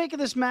 What do you make of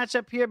this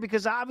matchup here?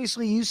 Because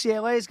obviously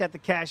UCLA's got the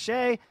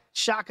cachet.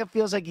 Shaka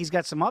feels like he's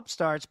got some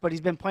upstarts, but he's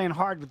been playing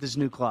hard with his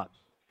new club.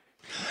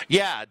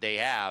 Yeah, they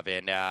have.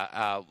 And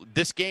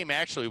this game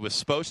actually was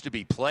supposed to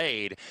be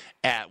played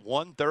at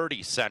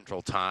 1:30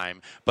 Central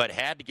Time, but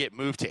had to get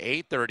moved to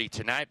 8:30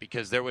 tonight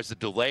because there was a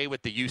delay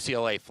with the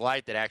UCLA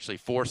flight that actually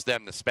forced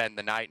them to spend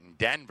the night in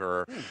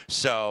Denver.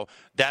 So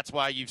that's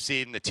why you've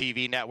seen the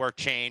TV network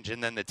change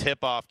and then the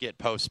tip-off get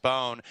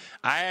postponed.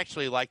 I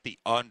actually like the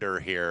under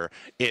here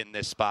in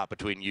this spot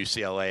between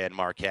UCLA and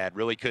Marquette.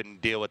 Really couldn't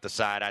deal with the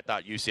side. I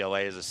thought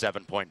UCLA as a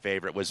 7-point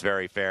favorite was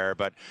very fair,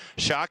 but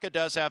Shaka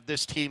does have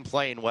this team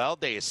playing well.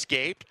 They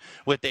escaped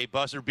with a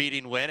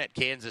buzzer-beating win at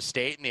Kansas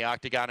State in the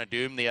Octagon of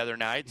Doom the other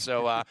night.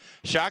 So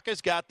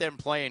Shaka's got them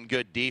playing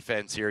good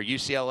defense here.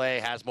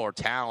 UCLA has more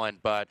talent,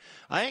 but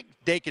I think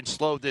they can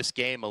slow this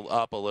game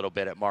up a little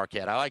bit at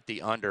Marquette. I like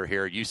the under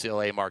here,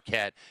 UCLA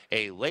Marquette,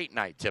 a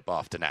late-night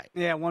tip-off tonight.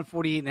 Yeah,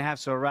 148.5,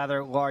 so a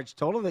rather large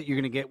total that you're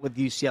going to get with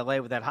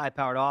UCLA with that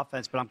high-powered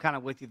offense, but I'm kind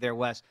of with you there,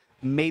 Wes.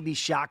 Maybe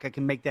Shaka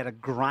can make that a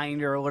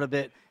grinder a little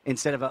bit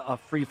instead of a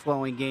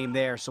free-flowing game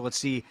there. So let's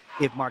see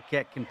if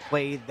Marquette can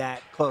play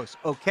that close.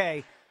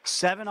 Okay,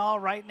 7-all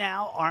right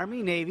now.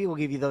 Army, Navy. We'll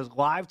give you those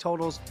live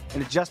totals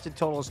and adjusted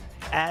totals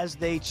as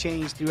they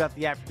change throughout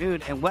the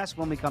afternoon. And Wes,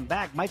 when we come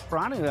back, Mike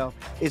Peranio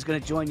is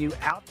going to join you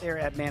out there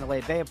at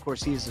Mandalay Bay. Of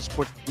course, he is the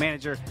sports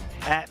manager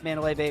at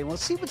Mandalay Bay. And we'll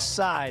see which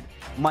side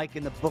Mike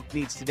in the book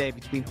needs today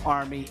between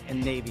Army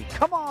and Navy.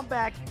 Come on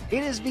back.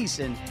 It is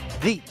VSiN,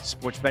 the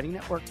Sports Betting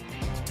Network.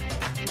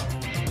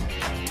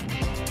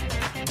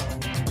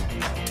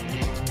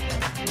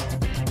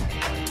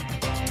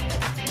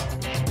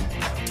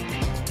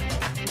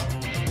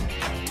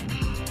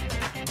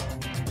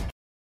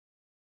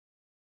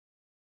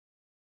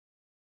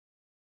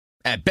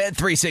 At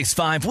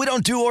Bet365, we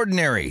don't do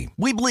ordinary.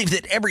 We believe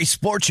that every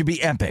sport should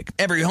be epic.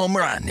 Every home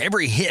run,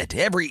 every hit,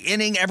 every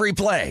inning, every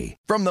play.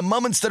 From the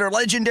moments that are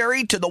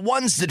legendary to the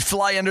ones that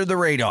fly under the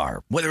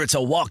radar. Whether it's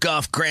a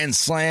walk-off grand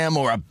slam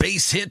or a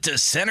base hit to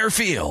center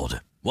field.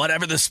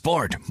 Whatever the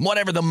sport,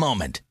 whatever the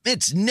moment.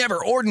 It's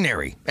never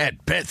ordinary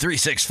at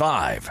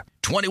Bet365.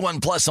 21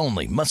 plus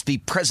only. Must be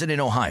present in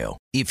Ohio.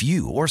 If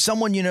you or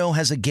someone you know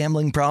has a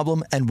gambling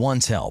problem and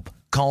wants help,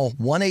 call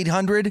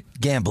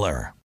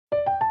 1-800-GAMBLER.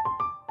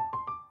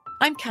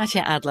 I'm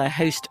Katya Adler,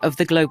 host of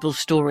The Global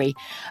Story.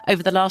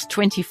 Over the last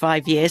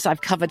 25 years, I've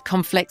covered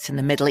conflicts in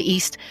the Middle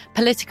East,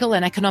 political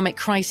and economic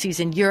crises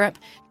in Europe,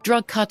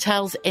 drug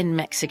cartels in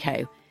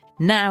Mexico.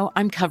 Now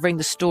I'm covering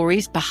the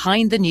stories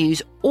behind the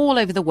news all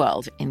over the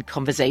world in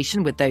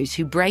conversation with those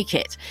who break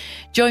it.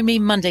 Join me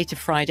Monday to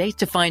Friday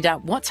to find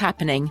out what's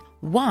happening,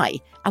 why,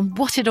 and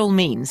what it all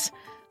means.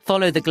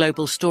 Follow The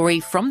Global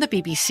Story from the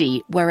BBC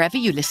wherever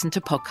you listen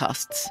to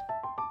podcasts.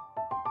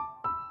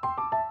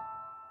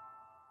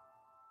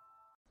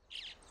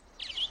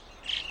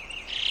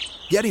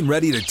 Getting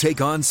ready to take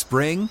on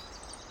spring?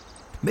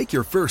 Make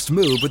your first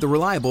move with the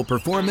reliable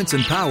performance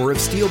and power of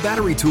Steel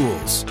battery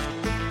tools.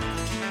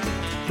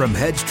 From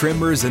hedge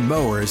trimmers and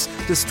mowers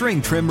to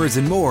string trimmers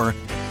and more,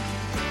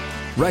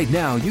 right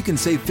now you can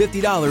save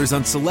 $50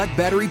 on select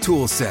battery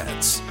tool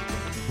sets.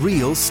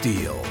 Real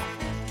Steel.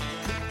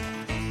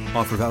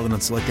 Offer valid on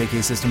select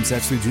AK system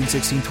sets through June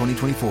 16,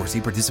 2024.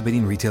 See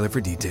participating retailer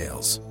for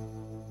details.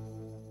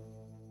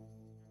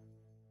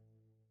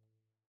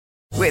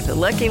 With the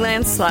Lucky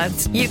Land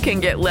Slots, you can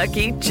get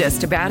lucky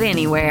just about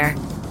anywhere.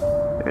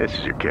 This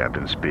is your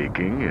captain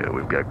speaking.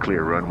 We've got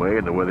clear runway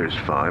and the weather's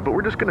fine, but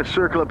we're just going to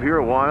circle up here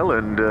a while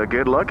and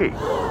get lucky.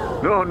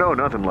 No,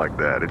 nothing like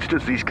that. It's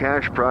just these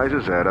cash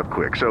prizes add up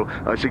quick. So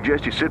I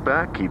suggest you sit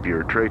back, keep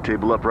your tray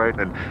table upright,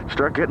 and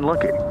start getting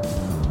lucky.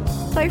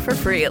 Play for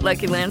free at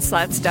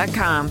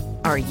LuckyLandSlots.com.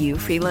 Are you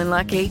feeling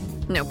lucky?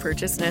 No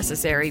purchase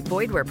necessary.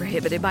 Void where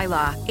prohibited by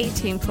law.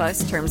 18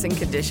 plus terms and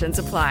conditions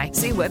apply.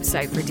 See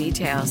website for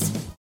details.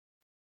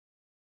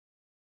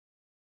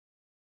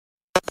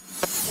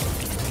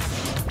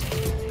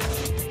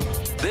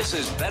 This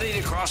is Betting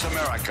Across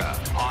America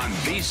on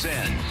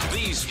VSiN,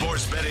 the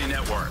Sports Betting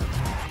Network.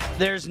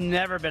 There's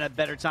never been a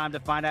better time to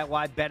find out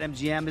why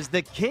BetMGM is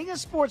the king of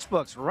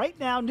sportsbooks. Right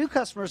now, new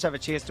customers have a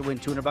chance to win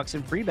 $200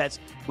 in free bets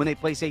when they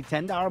place a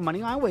 $10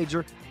 moneyline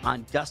wager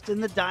on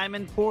Dustin the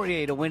Diamond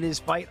Poirier to win his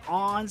fight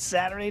on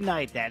Saturday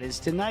night. That is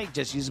tonight.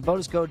 Just use the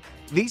bonus code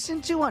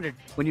VSiN200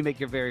 when you make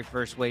your very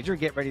first wager.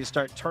 Get ready to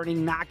start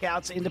turning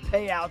knockouts into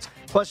payouts.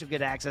 Plus, you'll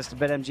get access to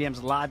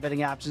BetMGM's live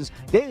betting options,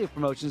 daily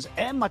promotions,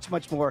 and much,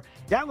 much more.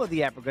 Download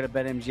the app or go to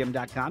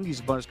BetMGM.com. Use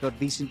the bonus code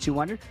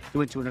VSiN200 to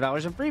win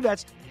 $200 in free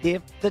bets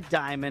if the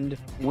Diamond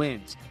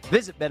wins.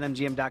 Visit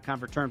BetMGM.com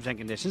for terms and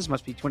conditions.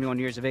 Must be 21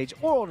 years of age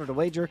or older to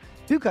wager.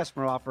 New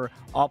customer offer.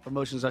 All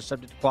promotions are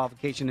subject to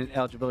qualification and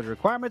eligibility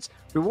requirements.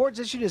 Rewards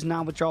issued as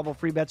non-withdrawable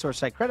free bets or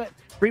site credit.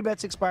 Free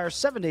bets expire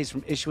 7 days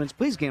from issuance.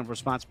 Please gamble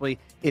responsibly.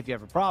 If you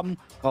have a problem,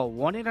 call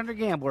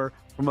 1-800-GAMBLER.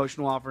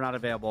 Promotional offer not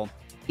available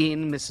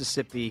in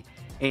Mississippi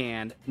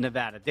and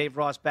Nevada. Dave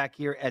Ross back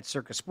here at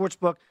Circa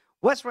Sportsbook.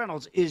 Wes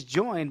Reynolds is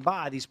joined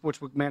by the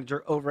sportsbook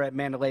manager over at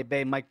Mandalay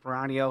Bay, Mike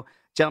Peranio.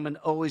 Gentlemen,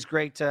 always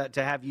great to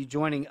have you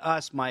joining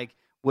us, Mike,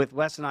 with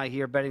Wes and I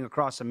here betting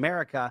across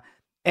America.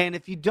 And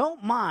if you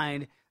don't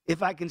mind,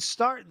 if I can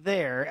start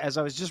there, as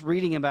I was just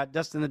reading about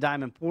Dustin the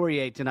Diamond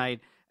Poirier tonight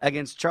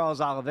against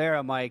Charles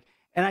Oliveira, Mike,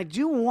 and I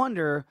do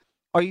wonder,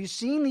 are you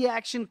seeing the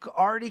action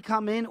already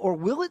come in, or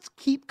will it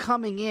keep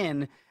coming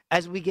in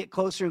as we get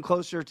closer and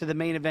closer to the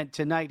main event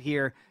tonight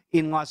here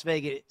in Las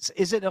Vegas?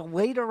 Is it a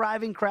late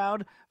arriving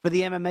crowd for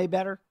the MMA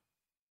bettor?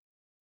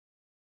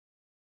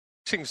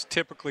 Boxing's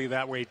typically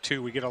that way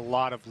too. We get a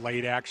lot of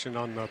late action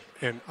on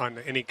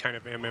any kind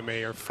of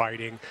MMA or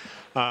fighting.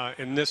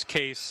 In this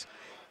case,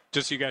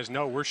 just so you guys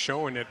know, we're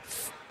showing it.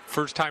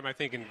 First time, I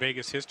think, in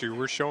Vegas history,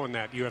 we're showing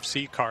that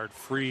UFC card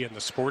free in the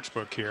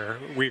sportsbook here.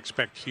 We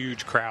expect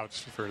huge crowds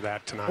for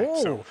that tonight.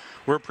 Oh. So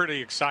we're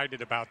pretty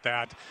excited about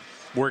that,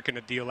 working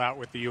a deal out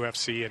with the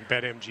UFC and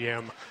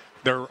BetMGM.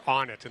 They're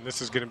on it, and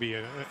this is going to be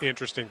an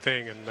interesting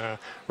thing. And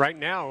right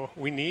now,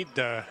 we need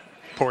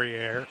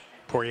Poirier.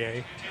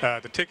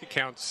 The ticket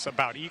count's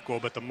about equal,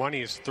 but the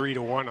money is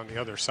 3-1 on the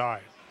other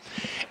side.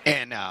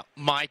 And,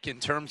 Mike, in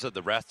terms of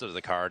the rest of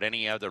the card,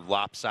 any other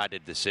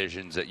lopsided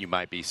decisions that you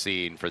might be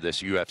seeing for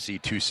this UFC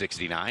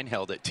 269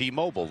 held at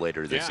T-Mobile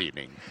later this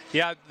evening?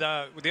 Yeah,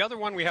 the other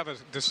one we have a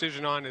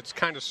decision on, it's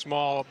kind of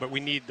small, but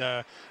we need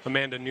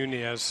Amanda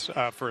Nunes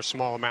for a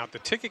small amount. The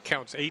ticket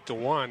count's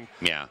 8-1.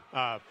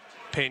 Yeah.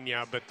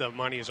 Pena, but the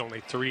money is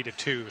only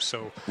 3-2,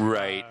 so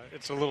right.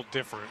 It's a little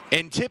different.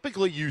 And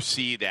typically you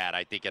see that,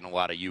 I think, in a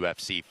lot of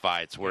UFC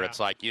fights where it's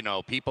like,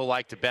 people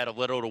like to bet a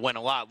little to win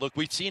a lot. Look,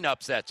 we've seen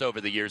upsets over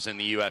the years in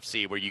the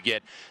UFC where you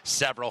get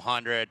several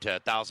 $100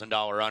 to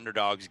 $1,000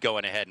 underdogs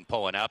going ahead and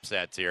pulling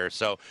upsets here.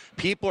 So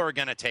people are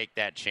going to take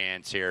that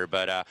chance here,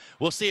 but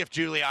we'll see if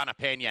Juliana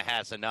Pena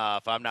has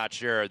enough. I'm not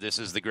sure. This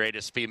is the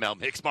greatest female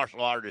mixed martial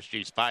artist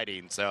she's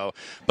fighting,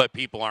 but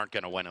people aren't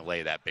going to want to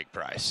lay that big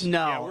price.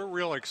 No. Yeah, we're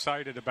real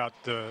excited about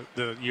the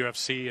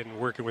UFC and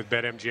working with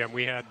BetMGM.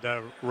 We had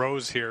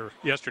Rose here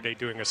yesterday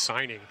doing a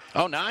signing.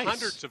 Oh, nice.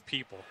 Hundreds of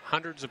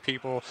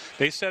people.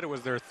 They said it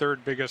was their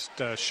third biggest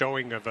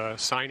showing of a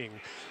signing.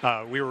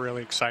 We were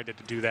really excited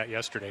to do that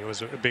yesterday. It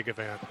was a big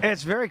event.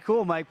 It's very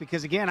cool, Mike,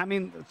 because, again, I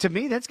mean, to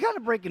me, that's kind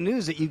of breaking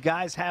news that you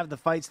guys have the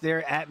fights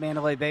there at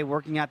Mandalay Bay,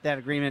 working out that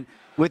agreement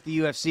with the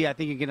UFC. I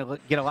think you're going to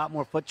get a lot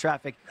more foot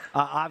traffic,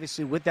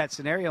 obviously, with that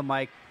scenario,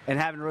 Mike, and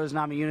having Rose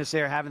Namajunas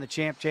there, having the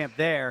champ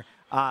there.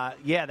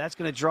 That's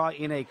going to draw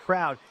in a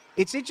crowd.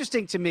 It's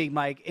interesting to me,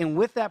 Mike, and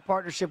with that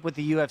partnership with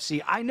the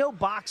UFC, I know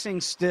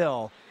boxing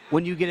still,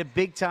 when you get a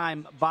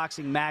big-time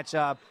boxing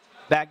matchup,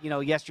 back,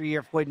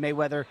 yesteryear, Floyd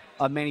Mayweather,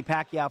 Manny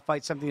Pacquiao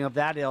fight, something of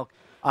that ilk,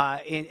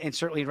 and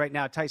certainly right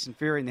now Tyson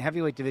Fury in the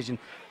heavyweight division.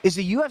 Is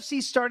the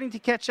UFC starting to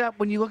catch up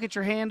when you look at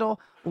your handle?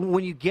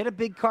 When you get a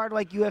big card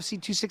like UFC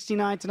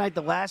 269 tonight,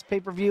 the last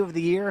pay-per-view of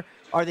the year,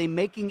 are they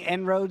making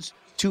inroads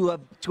to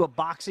a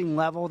boxing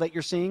level that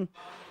you're seeing?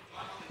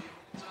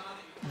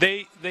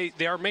 They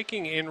are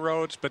making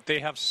inroads, but they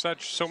have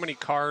so many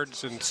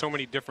cards and so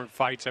many different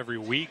fights every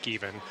week,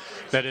 even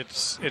that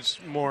it's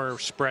more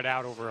spread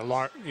out over a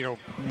lot,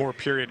 more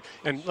period.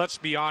 And let's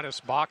be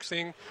honest,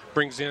 boxing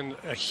brings in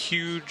a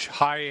huge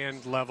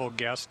high-end level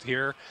guest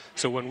here.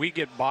 So when we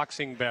get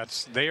boxing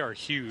bets, they are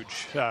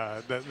huge.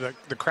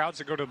 The crowds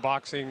that go to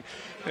boxing,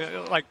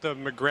 like the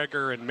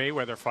McGregor and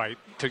Mayweather fight,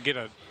 to get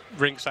a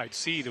ringside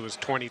seat, it was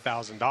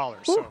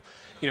 $20,000. So.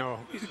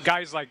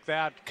 Guys like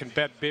that can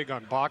bet big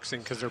on boxing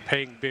because they're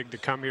paying big to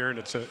come here, and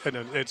it's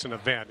an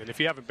event. And if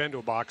you haven't been to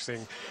a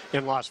boxing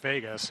in Las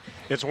Vegas,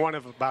 it's one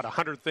of about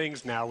 100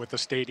 things now with the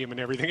stadium and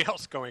everything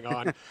else going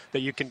on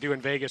that you can do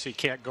in Vegas. You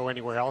can't go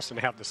anywhere else and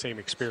have the same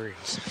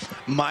experience.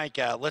 Mike,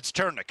 let's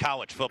turn to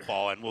college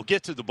football, and we'll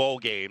get to the bowl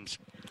games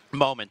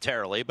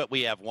momentarily, but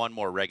we have one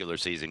more regular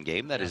season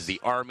game. That is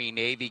the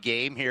Army-Navy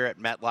game here at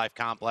MetLife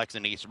Complex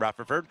in East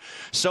Rutherford.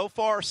 So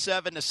far,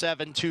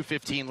 7-7,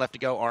 2:15 left to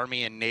go,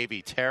 Army and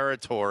Navy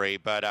territory.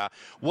 But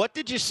what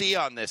did you see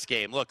on this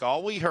game? Look,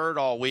 all we heard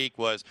all week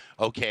was,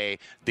 okay,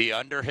 the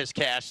under has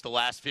cashed the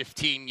last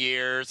 15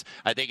 years.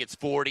 I think it's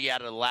 40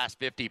 out of the last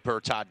 50 per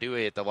Todd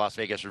Dewey at the Las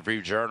Vegas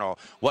Review-Journal.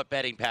 What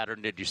betting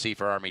pattern did you see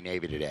for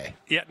Army-Navy today?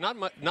 Yeah,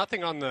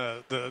 nothing on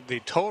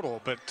the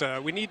total,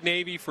 but we need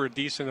Navy for a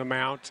decent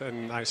amount.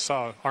 And I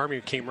saw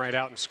Army came right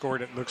out and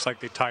scored. It looks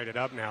like they tied it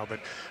up now. But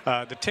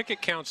the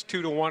ticket counts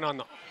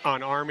 2-1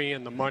 on Army,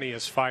 and the money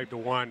is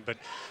 5-1. But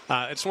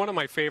it's one of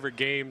my favorite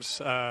games.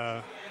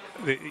 I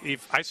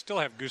still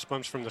have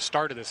goosebumps from the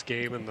start of this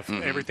game and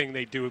everything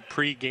they do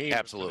pre-game.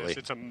 Absolutely.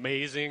 It's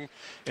amazing,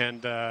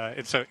 and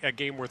it's a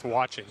game worth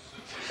watching.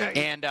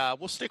 And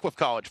we'll stick with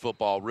college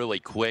football really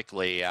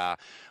quickly.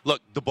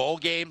 Look, the bowl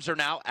games are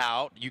now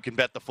out. You can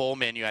bet the full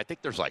menu. I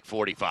think there's like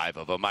 45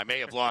 of them. I may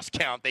have lost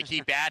count. They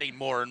keep adding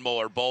more and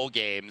more bowl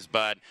games.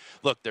 But,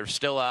 look, they're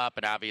still up,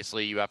 and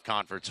obviously you have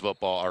conference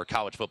football or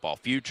college football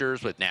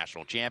futures with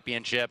national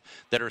championship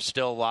that are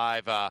still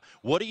live.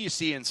 What are you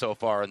seeing so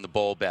far in the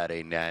bowl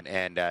betting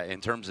and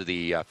in terms of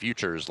the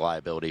futures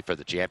liability for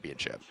the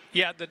championship?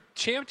 Yeah, the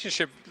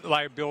championship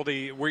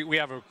liability,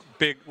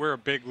 we're a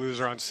big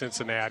loser on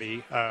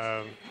Cincinnati.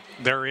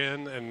 They're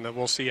in, and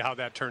we'll see how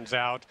that turns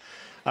out.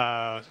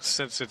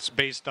 Since it's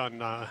based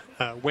on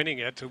winning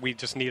it, we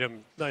just need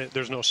them.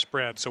 There's no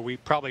spread, so we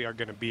probably are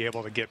going to be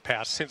able to get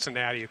past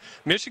Cincinnati.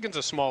 Michigan's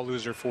a small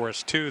loser for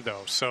us too,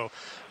 though. So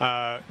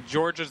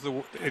Georgia's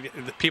the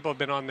people have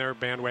been on their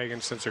bandwagon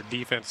since their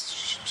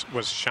defense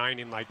was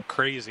shining like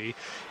crazy,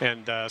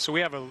 and so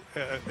we have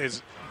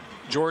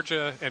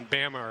Georgia and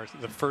Bama are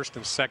the first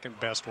and second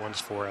best ones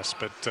for us,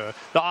 but the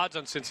odds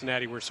on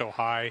Cincinnati were so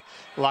high.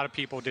 A lot of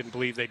people didn't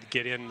believe they'd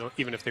get in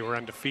even if they were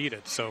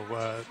undefeated. So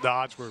the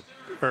odds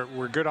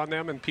were good on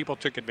them, and people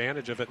took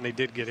advantage of it, and they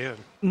did get in.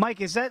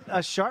 Mike, is that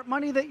a sharp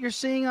money that you're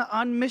seeing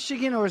on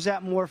Michigan, or is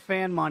that more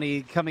fan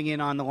money coming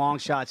in on the long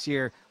shots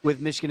here with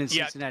Michigan and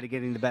Cincinnati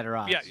getting the better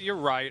odds? Yeah, you're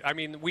right. I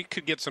mean, we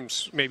could get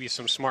maybe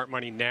some smart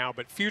money now,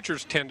 but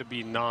futures tend to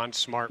be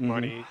non-smart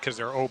money because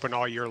they're open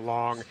all year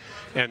long,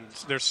 and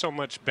there's so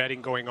much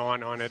betting going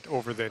on it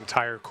over the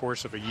entire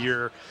course of a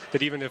year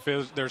that even if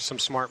there's some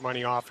smart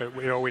money off it,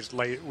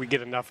 we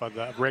get enough of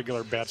the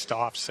regular bets to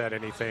offset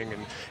anything,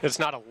 and it's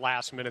not a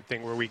last-minute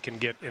thing where we can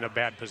get in a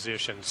bad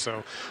position.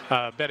 So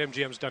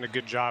BetMGM's done a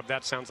good job.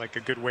 That sounds like a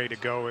good way to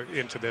go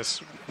into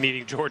this,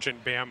 needing Georgia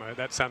and Bama.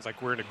 That sounds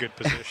like we're in a good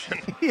position.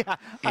 Yeah,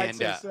 I'd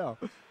say so.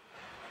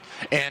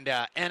 And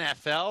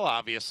NFL,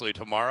 obviously,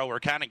 tomorrow. We're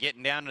kind of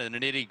getting down to the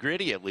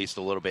nitty-gritty at least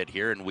a little bit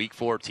here in Week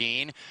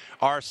 14.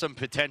 Are some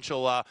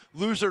potential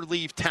loser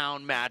leave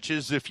town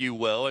matches, if you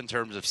will, in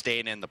terms of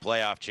staying in the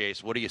playoff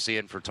chase. What are you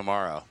seeing for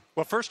tomorrow?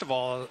 Well, first of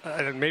all,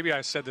 and maybe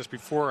I said this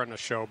before on the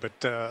show, but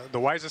the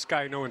wisest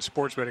guy I know in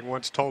sports betting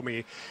once told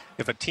me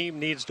if a team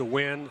needs to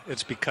win,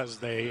 it's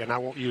because and I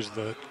won't use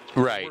the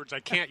words I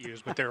can't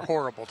use, but they're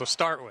horrible to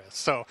start with.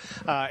 So,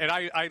 and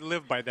I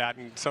live by that.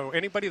 And so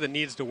anybody that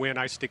needs to win,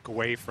 I stay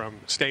away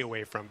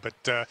from.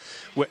 But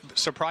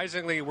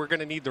surprisingly, we're going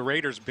to need the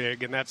Raiders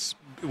big, and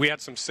we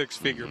had some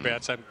six-figure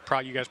bets.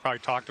 You guys probably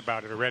talked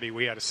about it already.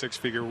 We had a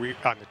six-figure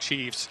on the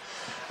Chiefs.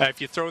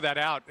 If you throw that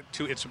out,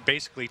 it's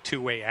basically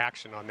two-way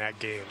action on that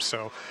game.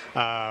 So,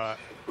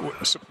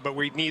 but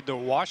we need the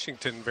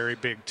Washington very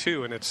big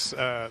too, and it's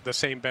the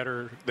same bettor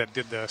that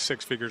did the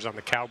six figures on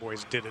the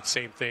Cowboys did the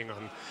same thing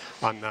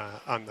on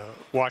the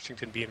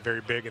Washington being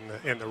very big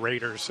in the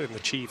Raiders and the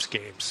Chiefs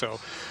game. So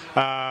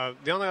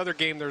the only other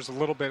game there's a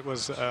little bit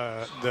was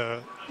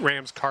the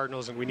Rams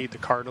Cardinals, and we need the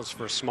Cardinals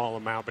for a small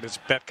amount, but it's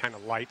bet kind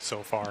of light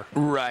so far.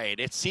 Right.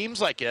 It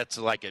seems like it's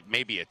like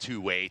maybe a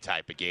two-way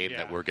type of game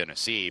that we're going to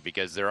see,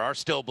 because there are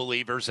still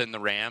believers in the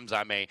Rams.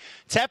 I'm a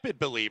tepid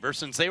believer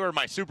since they were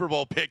my Super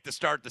Bowl pick to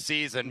start start the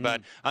season, but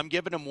I'm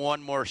giving them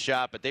one more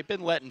shot. But they've been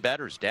letting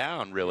bettors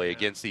down, really,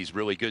 against these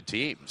really good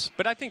teams.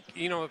 But I think,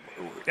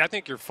 I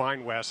think you're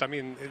fine, Wes. I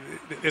mean,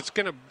 it's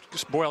going to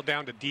just boil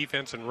down to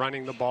defense and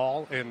running the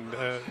ball, and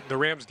the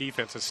Rams'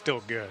 defense is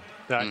still good.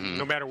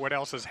 No matter what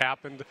else has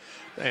happened,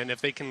 and if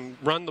they can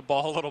run the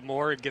ball a little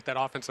more and get that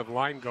offensive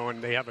line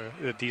going, they have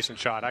a decent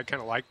shot. I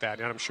kind of like that,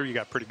 and I'm sure you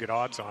got pretty good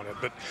odds on it.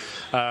 But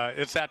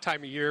it's that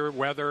time of year,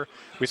 weather.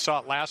 We saw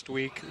it last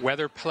week.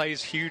 Weather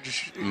plays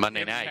huge.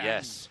 Monday night,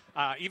 yes.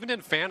 Even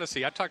in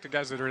fantasy, I talk to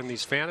guys that are in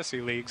these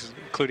fantasy leagues,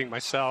 including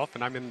myself,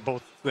 and I'm in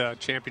both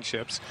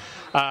championships.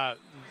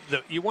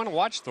 You want to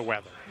watch the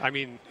weather. I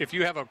mean, if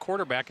you have a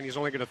quarterback and he's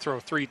only going to throw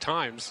 3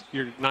 times,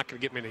 you're not going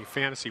to get many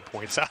fantasy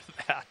points out of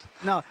that.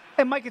 No.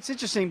 And, Mike, it's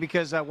interesting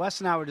because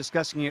Wes and I were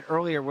discussing it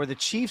earlier where the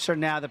Chiefs are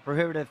now the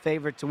prohibitive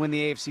favorite to win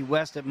the AFC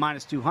West at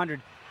minus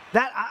 200.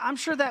 I'm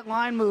sure that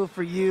line move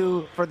for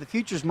you, for the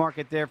futures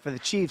market there for the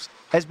Chiefs,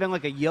 has been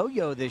like a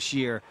yo-yo this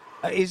year.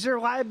 Is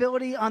there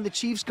liability on the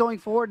Chiefs going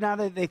forward now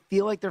that they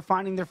feel like they're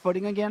finding their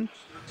footing again?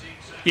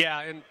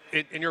 Yeah,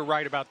 and you're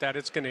right about that.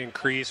 It's going to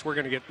increase. We're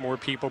going to get more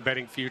people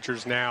betting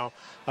futures now.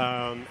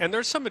 And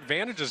there's some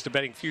advantages to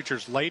betting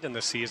futures late in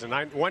the season.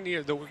 One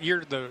year,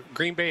 the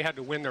Green Bay had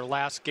to win their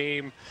last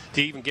game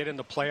to even get in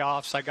the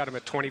playoffs. I got them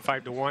at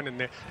 25-1,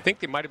 and I think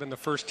they might have been the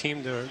first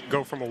team to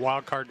go from a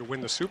wild card to win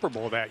the Super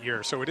Bowl that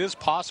year. So it is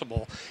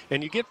possible,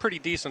 and you get pretty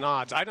decent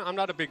odds. I'm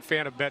not a big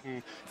fan of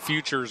betting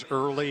futures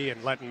early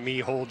and letting me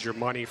hold your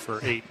money for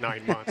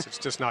 8-9 months. It's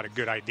just not a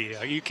good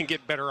idea. You can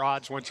get better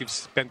odds once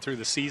you've been through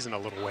the season a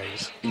little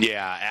ways.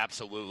 Yeah,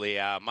 absolutely.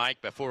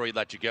 Mike, before we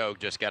let you go,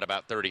 just got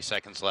about 30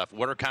 seconds left.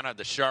 What are kind of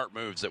the sharp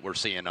moves that we're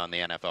seeing on the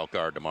NFL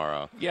card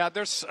tomorrow? Yeah,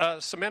 there's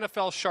some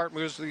NFL sharp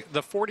moves.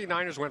 The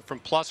 49ers went from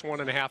plus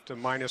 1.5 to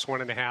minus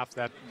 1.5.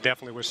 That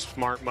definitely was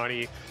smart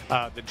money.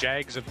 The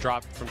Jags have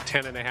dropped from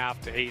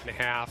 10.5 to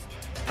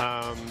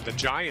 8.5. The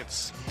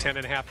Giants,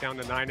 10.5 down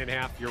to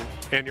 9.5.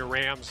 And your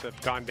Rams have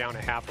gone down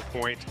 0.5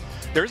 point.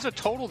 There's a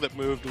total that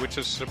moved, which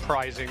is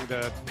surprising.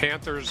 The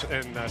Panthers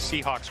and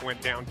Seahawks went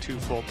down 2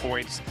 full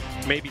points,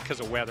 maybe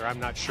because of weather. I'm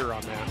not sure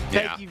on that.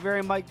 Thank you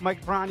very much,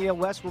 Mike Brania.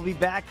 Wes will be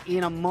back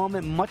in a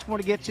moment. Much more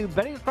to get to.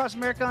 Betting Across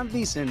America on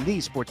VSiN, the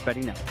Sports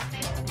Betting Network.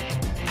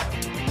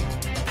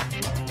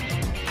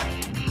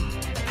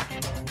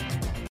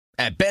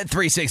 At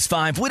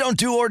Bet365, we don't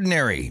do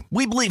ordinary.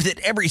 We believe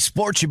that every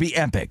sport should be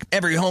epic.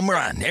 Every home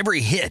run,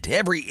 every hit,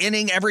 every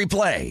inning, every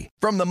play.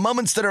 From the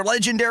moments that are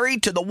legendary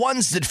to the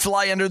ones that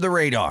fly under the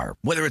radar.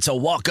 Whether it's a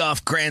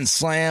walk-off grand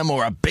slam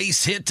or a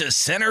base hit to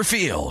center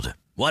field.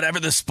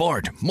 Whatever the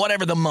sport,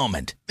 whatever the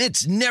moment.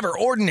 It's never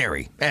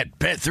ordinary at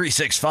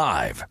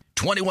Bet365.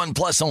 21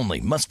 plus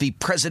only. Must be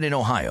present in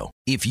Ohio.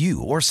 If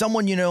you or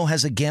someone you know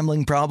has a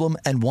gambling problem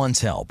and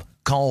wants help,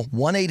 call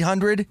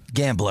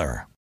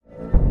 1-800-GAMBLER.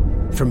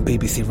 From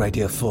BBC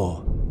Radio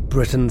 4,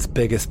 Britain's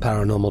biggest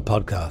paranormal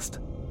podcast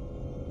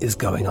is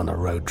going on a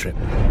road trip.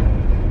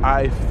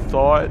 I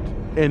thought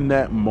in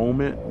that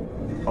moment,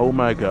 oh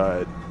my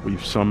God,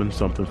 we've summoned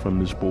something from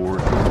this board.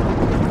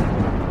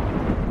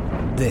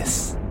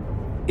 This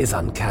is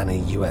Uncanny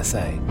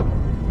USA.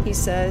 He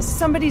says,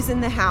 somebody's in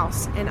the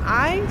house, and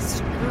I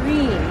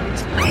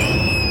screamed.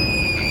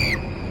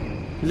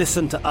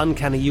 Listen to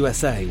Uncanny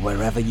USA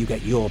wherever you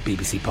get your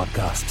BBC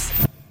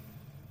podcasts,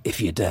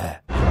 if you dare.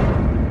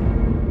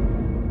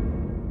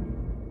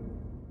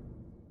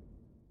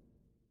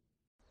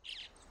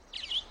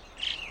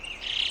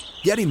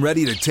 Getting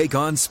ready to take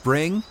on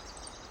spring?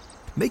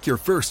 Make your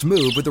first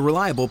move with the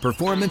reliable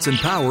performance and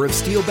power of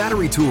Steel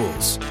battery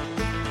tools.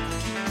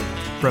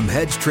 From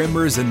hedge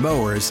trimmers and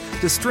mowers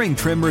to string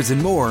trimmers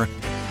and more,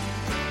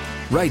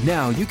 right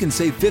now you can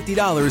save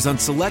 $50 on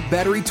select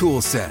battery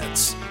tool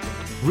sets.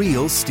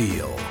 Real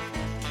Steel.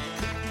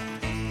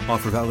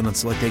 Offer valid on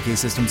select AK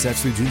system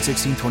sets through June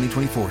 16,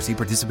 2024. See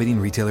participating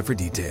retailer for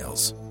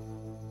details.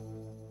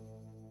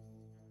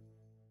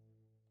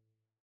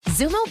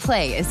 Xumo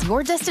Play is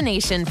your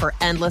destination for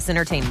endless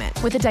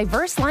entertainment. With a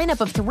diverse lineup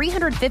of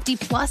 350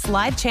 plus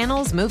live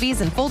channels, movies,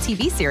 and full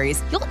TV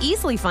series, you'll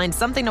easily find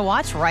something to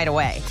watch right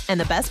away. And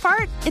the best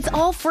part? It's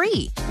all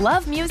free.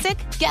 Love music?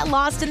 Get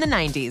lost in the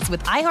 90s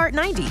with iHeart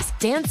 90s,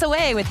 dance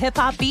away with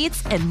hip-hop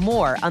beats, and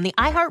more on the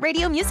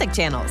iHeartRadio music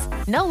channels.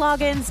 No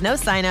logins, no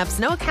signups,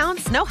 no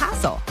accounts, no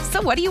hassle.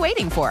 So what are you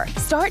waiting for?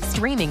 Start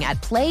streaming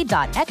at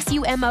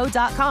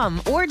play.xumo.com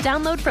or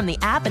download from the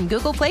app and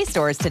Google Play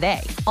stores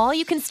today. All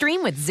you can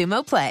stream with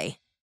Xumo Play.